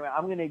good argument.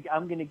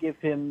 I'm gonna give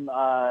him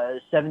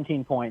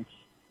 17 points.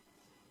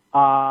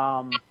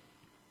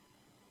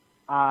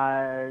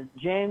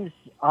 James,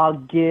 I'll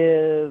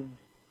give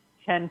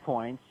 10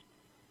 points,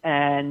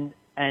 and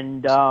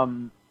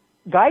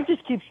Guy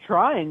just keeps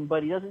trying,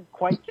 but he doesn't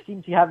quite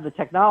seem to have the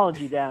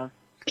technology down.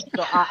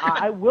 So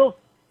I will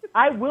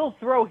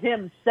throw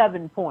him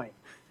 7 points.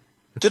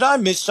 Did I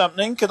miss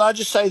something? Can I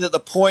just say that the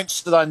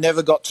points that I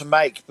never got to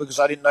make because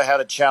I didn't know how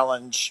to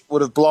challenge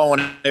would have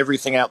blown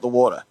everything out the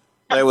water.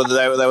 They were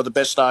the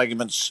best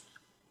arguments.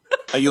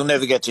 You'll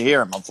never get to hear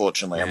them,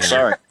 unfortunately. I'm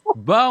sorry.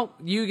 Well,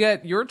 you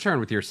get your turn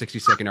with your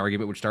 60-second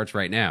argument, which starts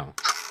right now.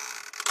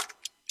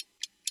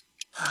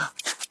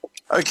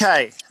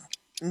 Okay.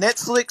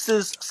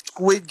 Netflix's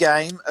Squid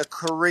Game, a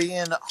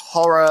Korean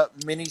horror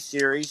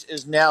miniseries,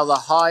 is now the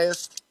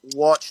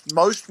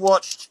most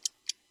watched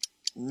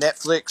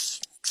Netflix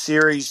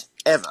series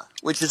ever,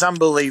 which is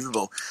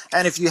unbelievable.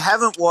 And if you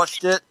haven't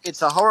watched it,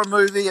 it's a horror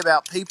movie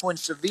about people in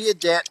severe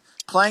debt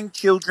playing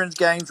children's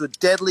games with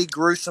deadly,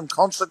 gruesome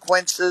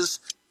consequences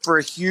for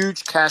a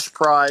huge cash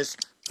prize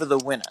for the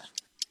winner.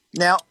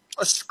 Now,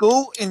 a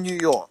school in New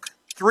York,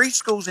 3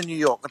 schools in New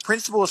York, the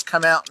principal has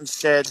come out and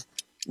said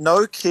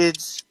no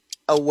kids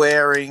are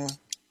wearing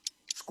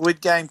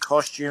Squid Game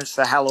costumes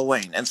for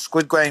Halloween. And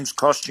Squid Game's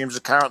costumes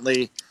are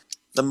currently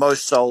the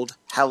most sold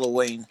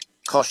Halloween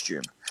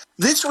costume.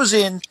 This was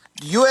in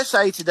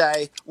USA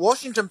Today,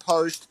 Washington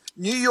Post,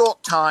 New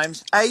York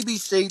Times,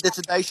 ABC, The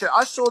Today Show.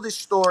 I saw this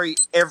story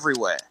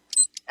everywhere,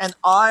 and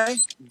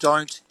I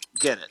don't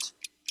get it.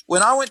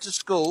 When I went to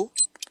school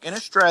in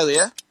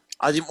Australia,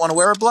 I didn't want to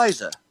wear a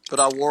blazer, but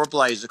I wore a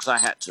blazer because I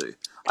had to.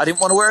 I didn't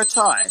want to wear a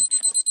tie,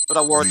 but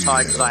I wore a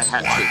tie because I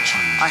had to.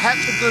 I had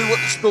to do what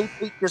the school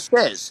teacher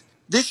says.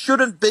 This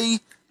shouldn't be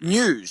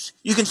news.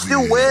 You can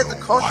still wear the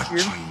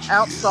costume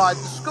outside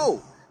the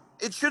school.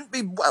 It shouldn't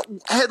be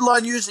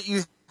headline news that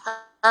you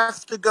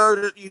have to go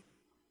to.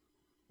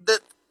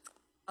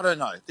 I don't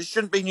know. This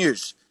shouldn't be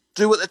news.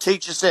 Do what the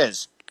teacher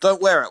says.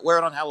 Don't wear it. Wear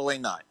it on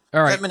Halloween night.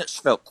 All right. 10 minutes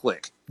felt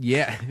quick.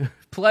 Yeah.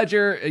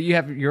 Pledger,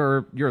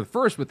 you're the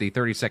first with the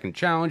 30-second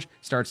challenge.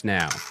 Starts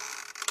now.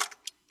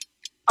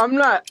 I'm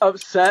not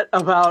upset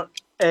about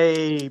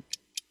a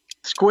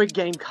Squid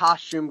Game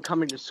costume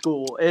coming to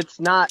school. It's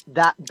not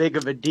that big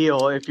of a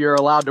deal if you're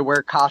allowed to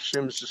wear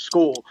costumes to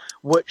school.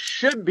 What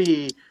should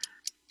be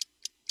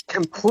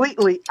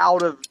completely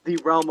out of the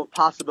realm of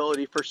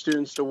possibility for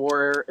students to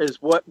wear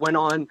is what went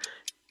on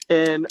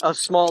in a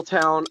small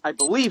town, I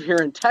believe here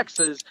in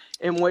Texas,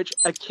 in which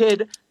a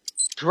kid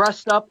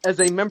dressed up as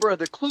a member of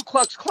the Ku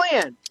Klux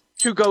Klan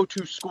to go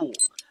to school.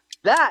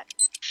 That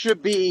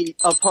should be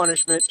a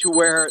punishment to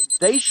where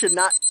they should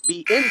not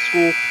be in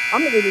school.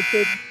 I'm going to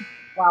say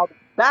allowed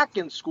back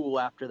in school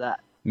after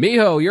that.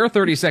 Miho, your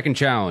 30-second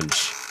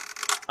challenge.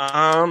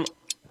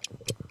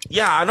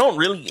 Yeah, I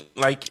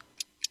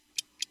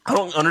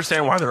don't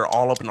understand why they're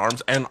all up in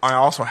arms, and I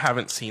also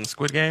haven't seen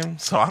Squid Game,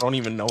 so I don't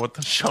even know what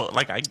the show.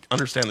 Like, I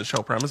understand the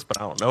show premise, but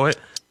I don't know it.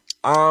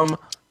 I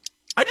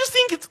just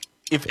think it's,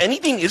 if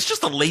anything, it's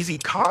just a lazy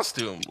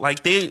costume.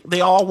 Like,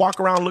 they all walk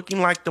around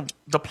looking like the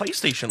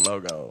PlayStation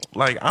logo.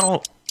 Like, I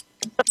don't.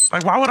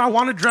 Like, why would I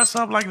want to dress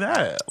up like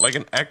that? Like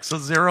an X, a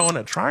 0, and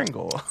a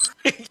triangle.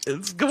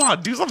 Come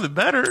on, do something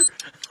better.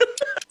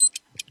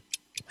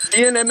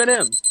 Be an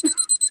M&M.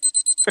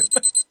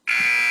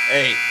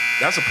 Hey,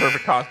 that's a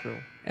perfect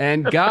costume.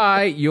 And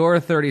Guy, your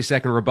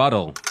 30-second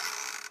rebuttal.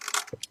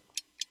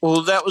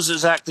 Well, that was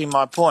exactly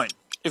my point.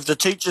 If the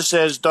teacher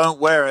says don't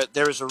wear it,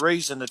 there is a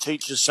reason the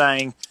teacher's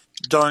saying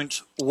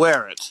don't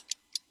wear it.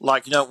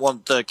 Like, you don't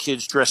want the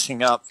kids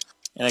dressing up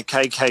in a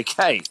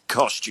KKK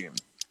costume.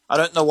 I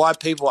don't know why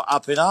people are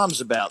up in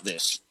arms about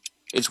this.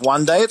 It's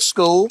one day at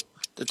school.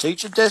 The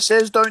teacher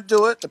says don't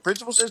do it. The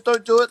principal says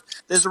don't do it.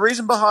 There's a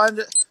reason behind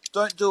it.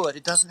 Don't do it.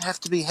 It doesn't have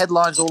to be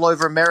headlines all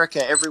over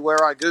America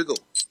everywhere I Google.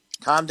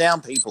 Calm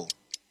down, people.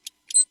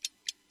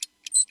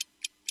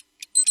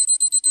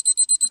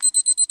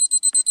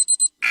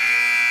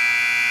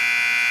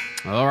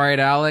 All right,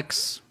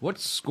 Alex, what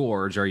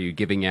scores are you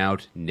giving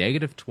out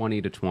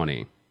 -20 to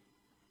 20?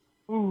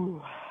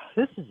 Ooh,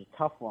 this is a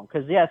tough one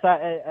because yes,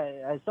 I,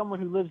 as someone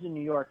who lives in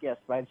New York, yes,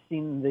 I've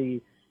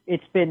seen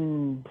it's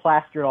been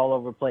plastered all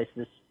over the place.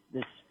 This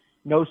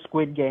no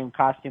Squid Game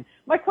costume.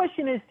 My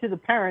question is to the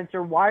parents: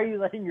 or why are you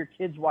letting your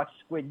kids watch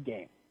Squid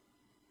Game?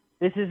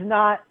 This is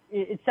not.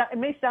 It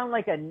may sound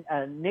like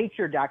a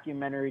nature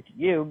documentary to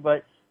you,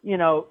 but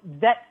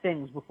vet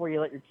things before you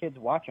let your kids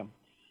watch them.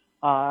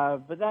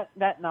 But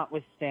that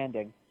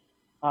notwithstanding,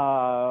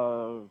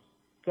 Guy,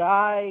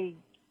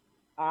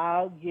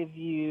 I'll give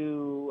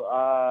you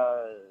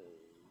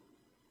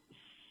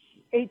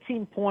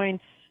 18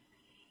 points.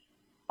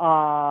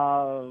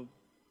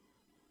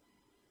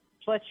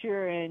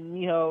 Fletcher, and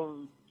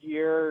you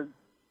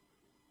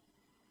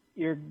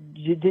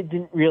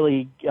didn't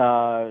really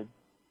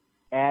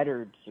add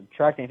or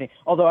subtract anything.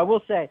 Although I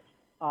will say,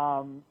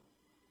 the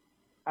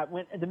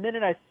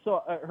minute I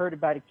heard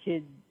about a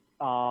kid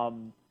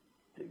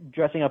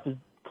dressing up as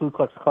Ku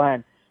Klux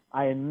Klan,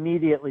 I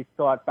immediately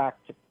thought back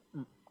to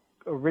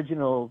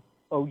original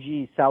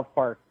OG South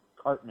Park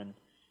Cartman,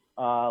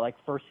 like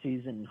first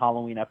season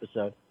Halloween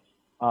episode,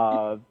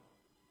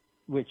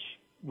 which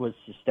was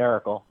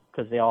hysterical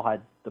because they all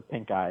had the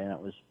pink eye, and it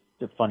was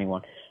the funny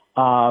one.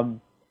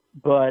 10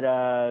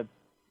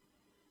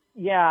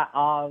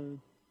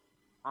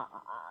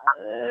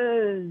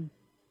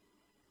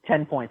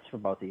 points for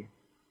both of you.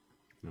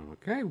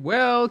 Okay,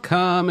 well,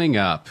 coming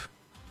up.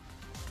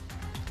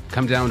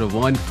 Come down to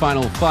one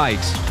final fight.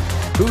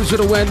 Who's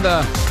going to win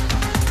the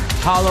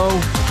Hollow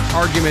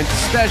Argument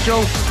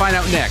Special? Find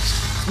out next.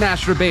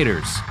 Smash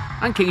Debaters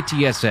on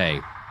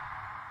KTSA.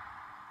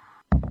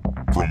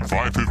 From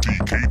 550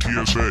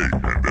 KTSA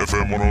and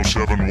FM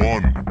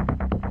 1071,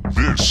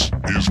 this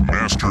is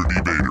Master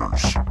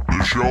Debaters,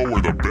 the show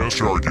where the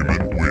best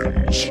argument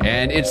wins.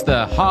 And it's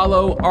the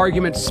Hollow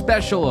Argument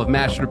Special of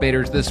Master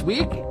Debaters this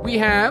week. We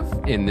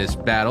have, in this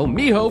battle,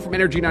 Miho from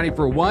Energy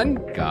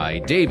 94.1, Guy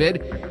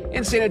David,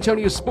 and San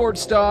Antonio sports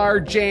star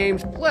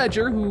James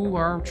Pledger, who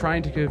are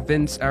trying to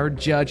convince our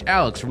judge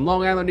Alex from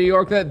Long Island, New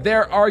York, that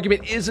their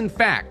argument is, in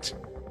fact,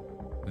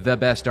 the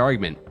best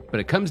argument. But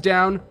it comes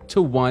down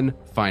to one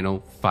final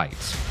fight.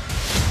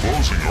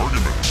 Closing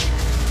arguments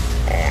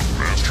on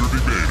Master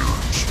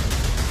Debaters.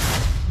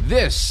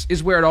 This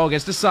is where it all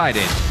gets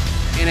decided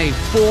in a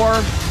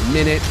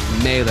 4-minute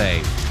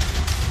melee.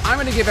 I'm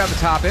going to give out the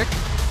topic,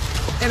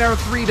 and our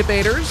three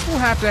debaters will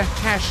have to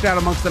hash it out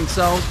amongst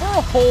themselves for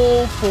a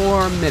whole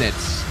 4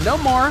 minutes. No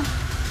more,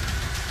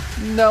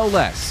 no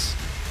less.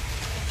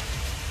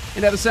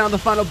 And at the sound of the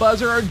final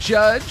buzzer, our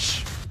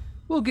judge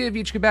will give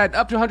each combatant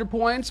up to 100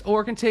 points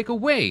or can take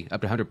away up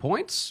to 100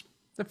 points.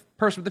 The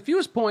person with the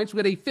fewest points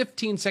will get a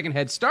 15-second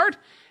head start,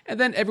 and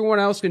then everyone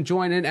else can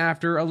join in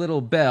after a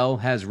little bell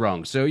has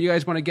rung. So you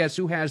guys want to guess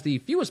who has the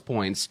fewest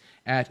points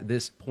at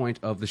this point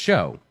of the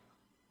show?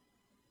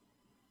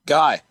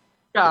 Guy.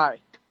 Guy.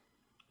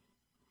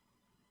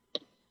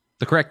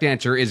 The correct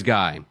answer is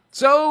Guy.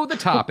 So the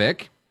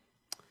topic,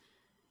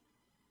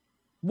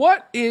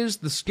 what is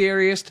the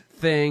scariest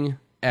thing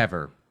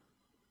ever?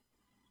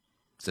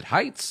 Is it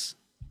heights?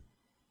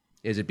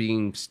 Is it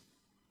being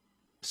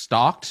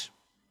stalked?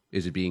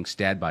 Is it being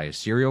stabbed by a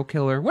serial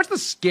killer? What's the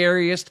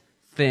scariest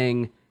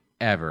thing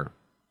ever?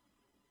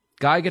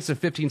 Guy gets a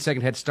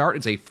 15-second head start.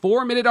 It's a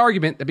 4-minute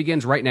argument that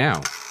begins right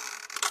now.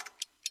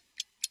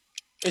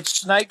 It's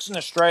snakes in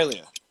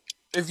Australia.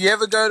 If you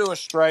ever go to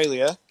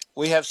Australia,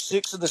 we have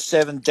 6 of the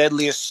 7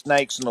 deadliest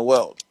snakes in the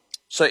world.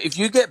 So if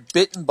you get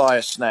bitten by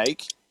a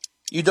snake,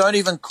 you don't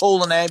even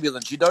call an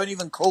ambulance. You don't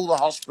even call the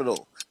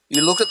hospital.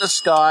 You look at the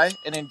sky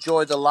and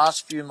enjoy the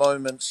last few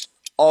moments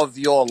of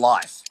your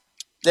life.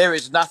 There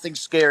is nothing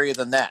scarier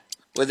than that,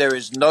 where there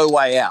is no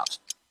way out.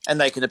 And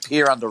they can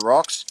appear under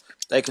rocks.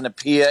 They can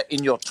appear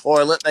in your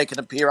toilet. They can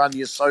appear under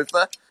your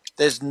sofa.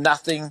 There's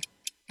nothing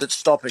that's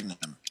stopping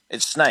them.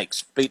 It's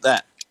snakes. Beat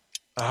that.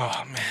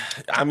 Oh,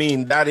 man. I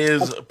mean, that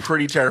is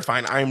pretty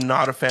terrifying. I'm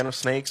not a fan of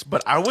snakes,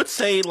 but I would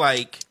say,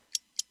 like,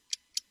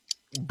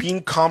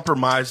 being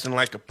compromised in,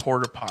 like, a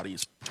porta potty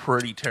is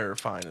pretty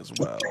terrifying as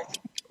well.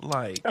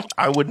 Like,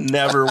 I would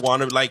never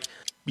want to, like,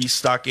 be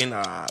stuck in,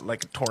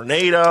 like, a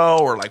tornado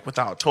or, like,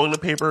 without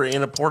toilet paper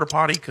in a porta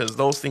potty because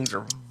those things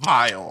are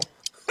vile.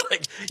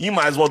 Like, you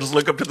might as well just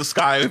look up to the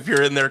sky if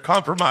you're in there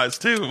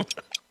compromised, too.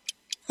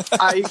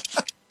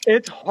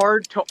 It's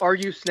hard to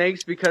argue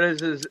snakes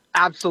because it is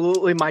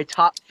absolutely my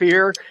top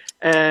fear.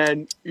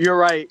 And you're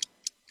right.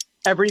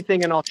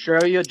 Everything in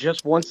Australia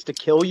just wants to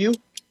kill you.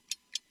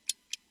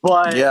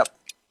 But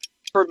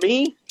for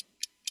me,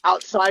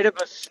 outside of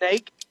a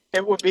snake,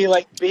 it would be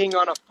like being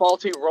on a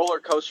faulty roller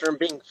coaster and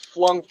being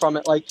flung from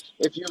it. Like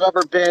if you've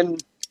ever been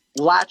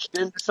latched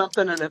into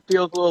something and it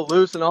feels a little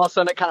loose, and all of a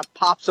sudden it kind of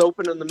pops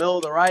open in the middle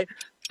of the ride.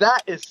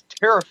 That is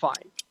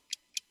terrifying.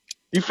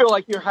 You feel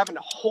like you're having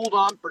to hold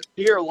on for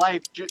dear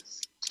life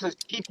just to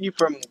keep you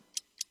from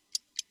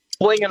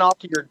flinging off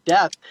to your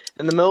death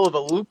in the middle of a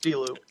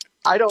loop-de-loop.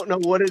 I don't know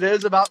what it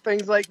is about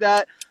things like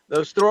that.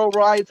 Those thrill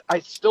rides, I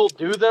still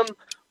do them,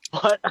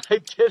 but I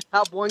did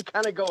have one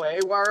kind of go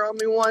haywire on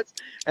me once,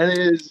 and it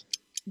is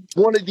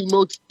one of the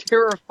most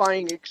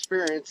terrifying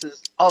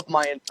experiences of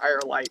my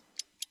entire life.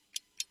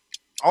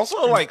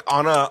 Also, like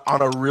on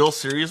a real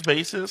serious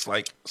basis,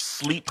 like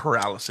sleep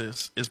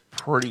paralysis is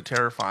pretty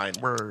terrifying.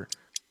 Where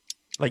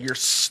like you're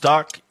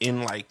stuck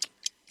in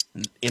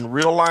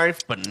real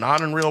life, but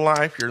not in real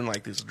life. You're in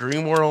like this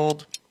dream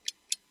world.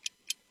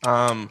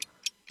 I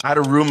had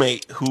a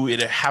roommate who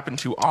it happened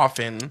to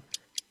often,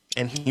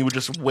 and he would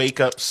just wake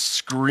up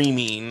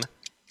screaming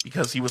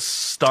because he was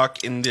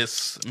stuck in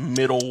this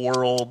middle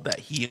world that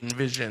he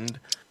envisioned.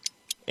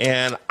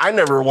 And I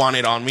never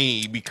wanted on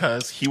me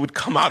because he would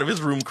come out of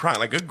his room crying,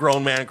 like a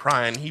grown man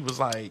crying. He was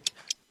like,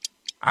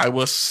 I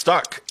was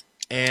stuck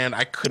and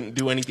I couldn't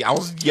do anything. I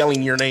was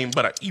yelling your name,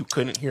 but you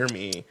couldn't hear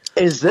me.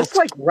 Is this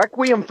like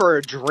Requiem for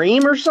a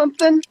Dream or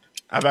something?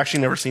 I've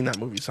actually never seen that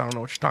movie, so I don't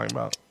know what you're talking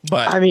about.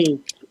 But I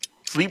mean,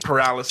 sleep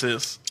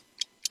paralysis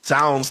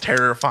sounds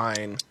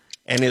terrifying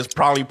and is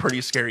probably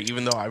pretty scary,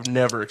 even though I've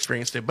never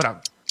experienced it, but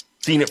I've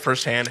seen it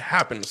firsthand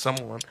happen to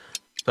someone.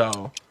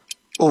 So,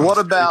 well, what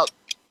about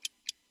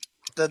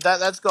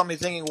that's got me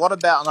thinking? What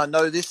about, and I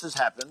know this has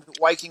happened,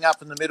 waking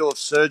up in the middle of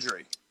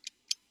surgery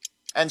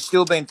and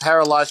still being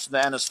paralyzed from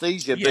the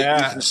anesthesia, but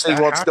you can see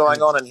what's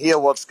going on and hear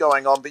what's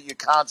going on, but you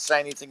can't say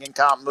anything and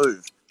can't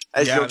move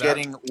as you're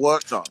getting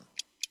worked on.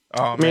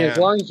 Oh, I mean, as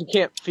long as you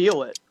can't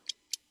feel it.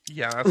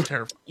 Yeah, that's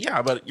terrifying.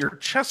 Yeah, but your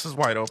chest is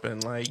wide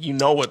open. Like, you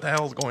know what the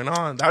hell's going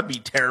on. That'd be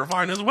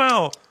terrifying as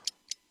well.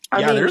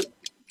 I mean,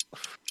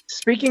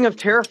 speaking of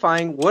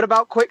terrifying, what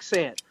about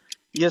quicksand?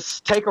 You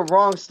take a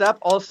wrong step,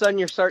 all of a sudden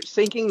you start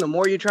sinking. The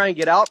more you try and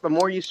get out, the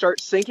more you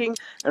start sinking.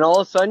 And all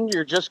of a sudden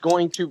you're just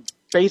going to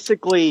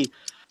basically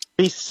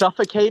be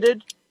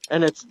suffocated.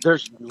 And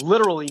there's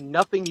literally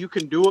nothing you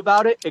can do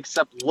about it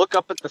except look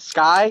up at the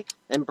sky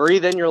and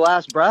breathe in your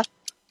last breath.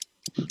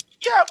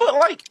 Yeah, but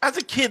like as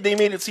a kid, they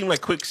made it seem like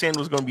quicksand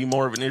was going to be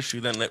more of an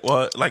issue than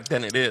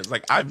it is.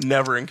 Like I've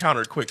never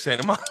encountered quicksand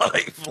in my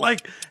life.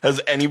 Like, has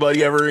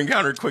anybody ever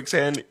encountered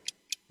quicksand?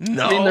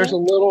 No. I mean, there's a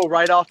little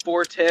right off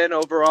 410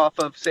 over off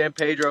of San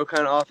Pedro,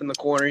 kind of off in the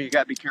corner. You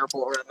got to be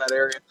careful around that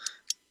area.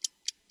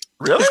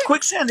 Really? Is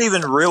quicksand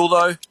even real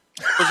though?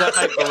 Does that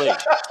make believe?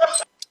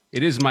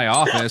 It is my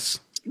office.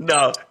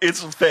 No,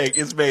 it's fake.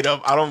 It's made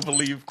up. I don't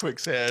believe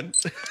quicksand.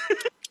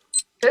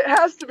 It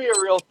has to be a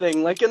real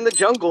thing, like in the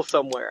jungle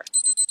somewhere.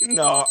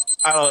 No,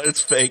 I don't.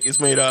 It's fake. It's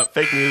made up.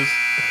 Fake news.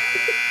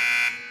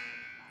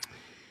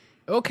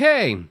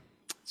 Okay,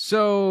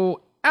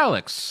 so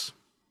Alex,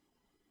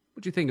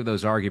 what do you think of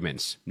those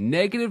arguments?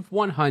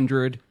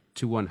 -100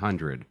 to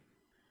 100.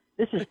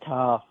 This is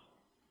tough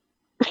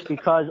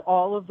because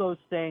all of those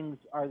things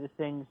are the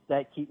things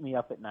that keep me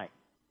up at night,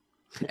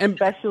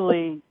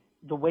 especially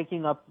the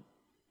waking up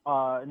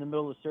in the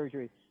middle of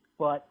surgery.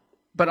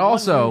 But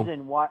also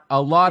a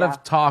lot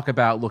of talk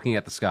about looking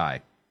at the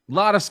sky. A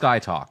lot of sky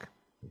talk.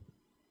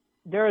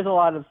 There is a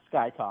lot of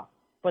sky talk,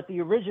 but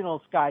the original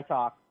sky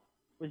talk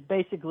was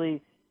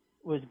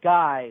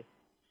Guy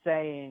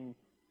saying,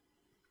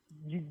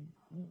 "You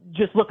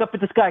just look up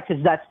at the sky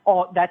because that's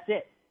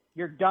it.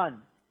 You're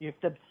done.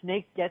 If the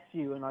snake gets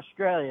you in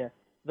Australia,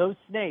 those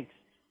snakes,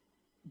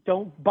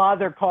 don't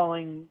bother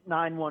calling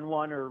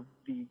 911 or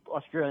the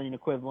Australian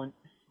equivalent.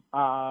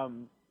 You're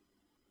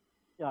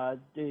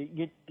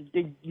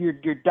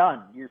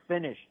done. You're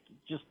finished.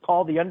 Just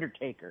call the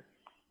Undertaker."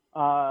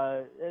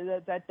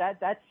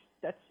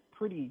 That's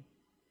pretty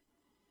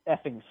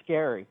effing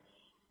scary.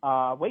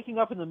 Waking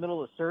up in the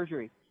middle of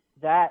surgery,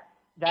 that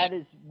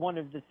is one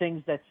of the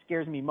things that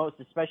scares me most,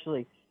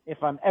 especially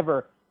if I'm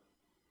ever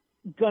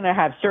gonna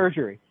have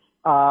surgery.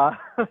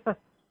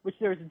 Which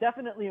there's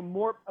definitely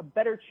a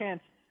better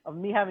chance of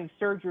me having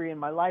surgery in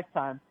my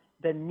lifetime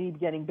than me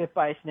getting bit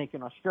by a snake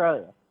in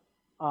Australia.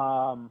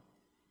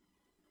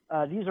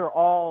 These are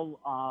all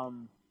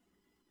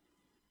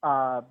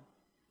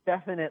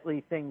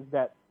definitely things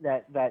that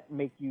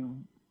make you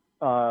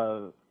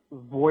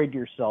void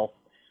yourself.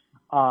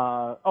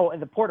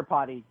 And the porta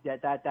potty,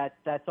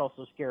 that's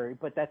also scary,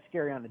 but that's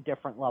scary on a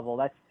different level.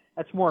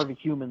 That's more of a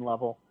human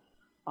level,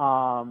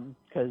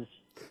 because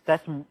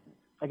that's,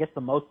 I guess,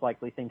 the most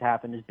likely thing to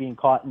happen is being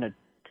caught in a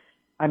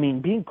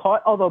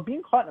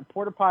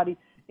porta potty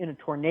in a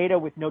tornado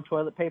with no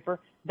toilet paper,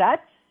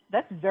 that's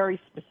very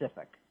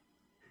specific.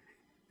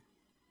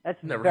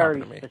 That's never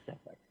very happened to me.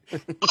 specific.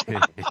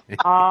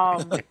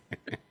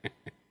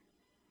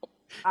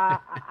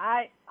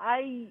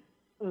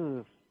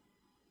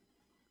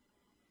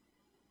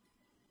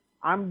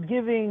 I'm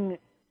giving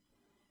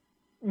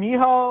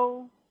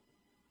Miho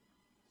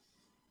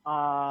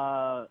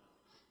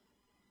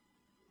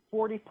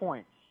 40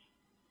 points.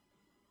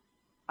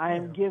 I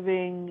am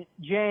giving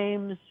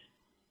James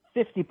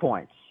 50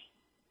 points.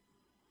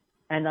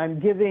 and I'm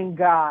giving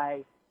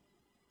Guy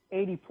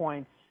 80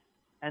 points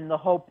and the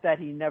hope that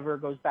he never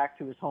goes back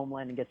to his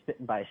homeland and gets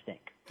bitten by a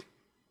snake.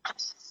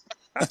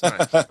 That's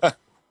nice.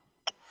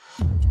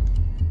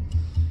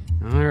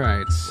 All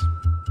right.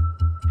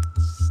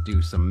 Let's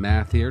do some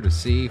math here to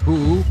see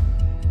who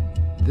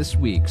this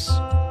week's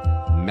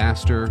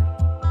Master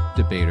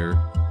Debater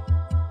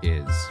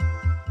is.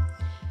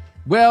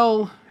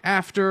 Well,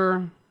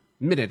 after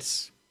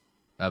minutes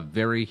of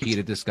very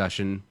heated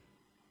discussion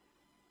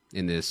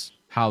in this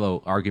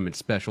hollow argument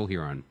special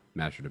here on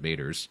Master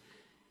Debaters,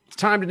 it's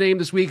time to name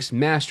this week's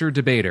Master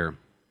Debater.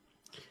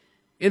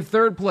 In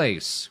third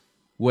place,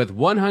 with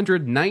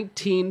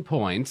 119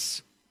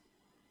 points,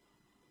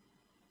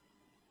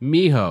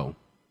 Miho.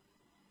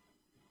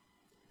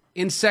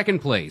 In second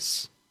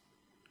place,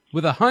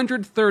 with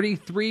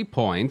 133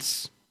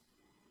 points,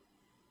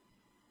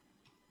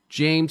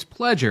 James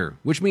Pledger,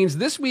 which means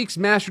this week's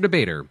Master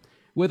Debater,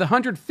 with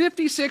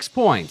 156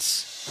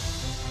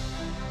 points,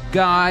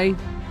 Guy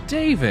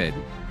David.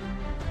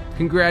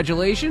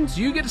 Congratulations,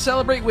 you get to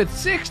celebrate with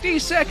 60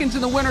 seconds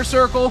in the winner's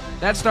circle.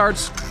 That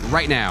starts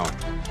right now.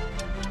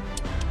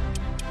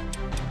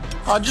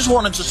 I just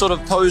wanted to sort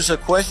of pose a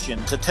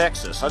question to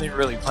Texas. I didn't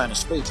really plan a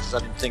speech because I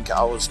didn't think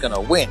I was going to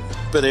win.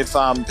 But if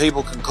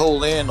people can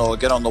call in or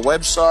get on the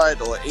website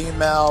or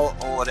email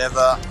or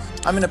whatever,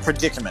 I'm in a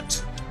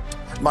predicament.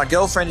 My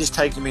girlfriend is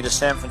taking me to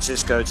San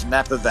Francisco to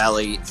Napa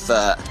Valley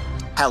for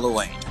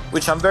Halloween,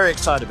 which I'm very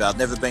excited about.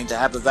 Never been to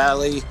Napa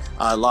Valley.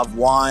 I love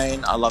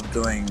wine. I love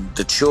doing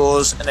the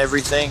chores and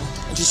everything.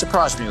 And she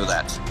surprised me with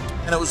that.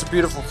 And it was a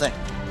beautiful thing.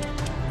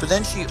 But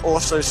then she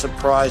also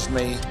surprised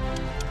me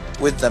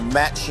with the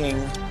matching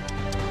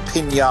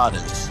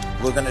piñatas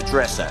we're going to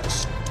dress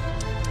as.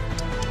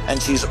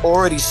 And she's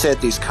already said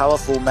these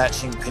colourful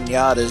matching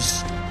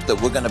piñatas that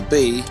we're going to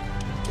be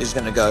is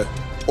going to go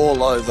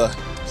all over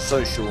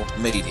social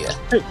media.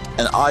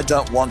 And I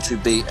don't want to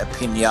be a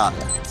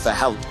piñata for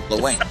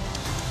Halloween.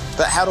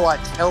 But how do I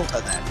tell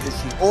her that?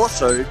 Because she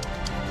also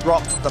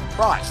dropped the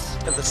price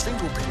of a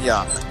single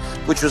piñata,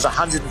 which was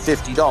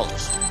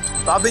 $150.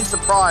 So I've been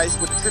surprised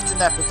with a trip to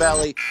Napa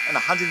Valley and a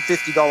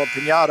 $150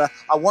 piñata.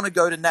 I want to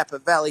go to Napa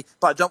Valley,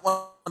 but I don't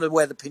want to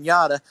wear the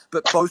piñata,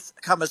 but both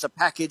come as a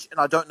package, and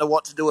I don't know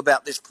what to do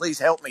about this. Please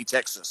help me,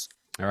 Texas.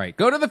 All right,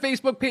 go to the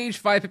Facebook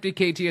page,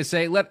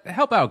 550KTSA.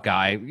 Help out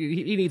Guy.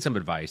 He needs some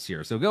advice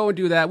here. So go and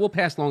do that. We'll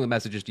pass along the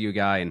messages to you,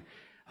 Guy, and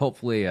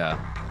hopefully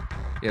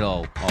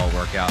it'll all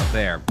work out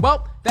there.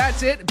 Well,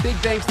 that's it. Big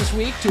thanks this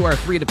week to our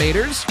three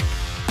debaters.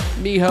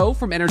 Miho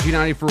from Energy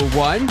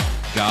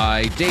 94.1,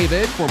 Guy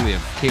David, formerly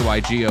of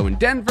KYGO in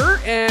Denver,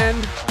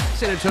 and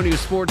San Antonio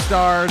sports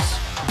stars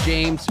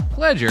James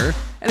Pledger.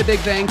 And a big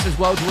thanks as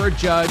well to our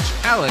judge,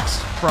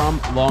 Alex,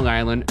 from Long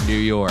Island, New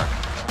York.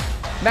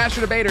 Master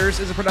Debaters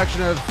is a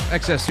production of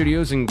XS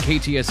Studios and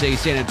KTSA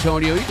San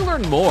Antonio. You can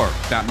learn more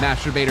about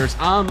Master Debaters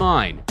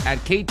online at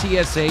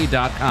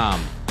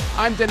ktsa.com.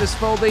 I'm Dennis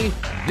Foley.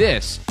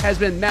 This has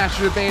been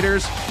Master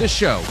Debaters, the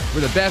show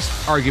where the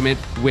best argument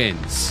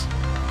wins.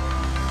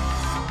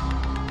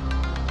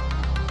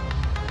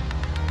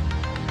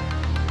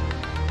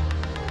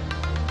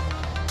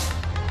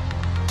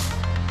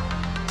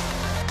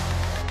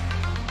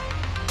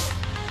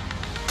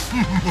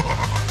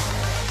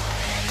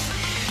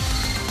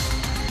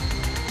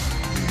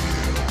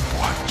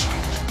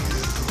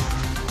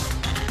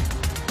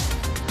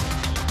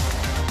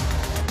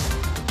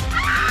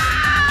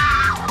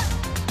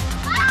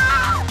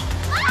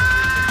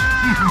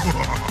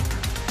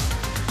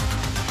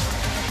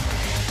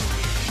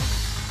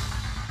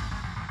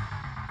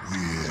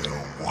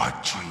 We're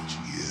watching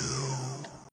you.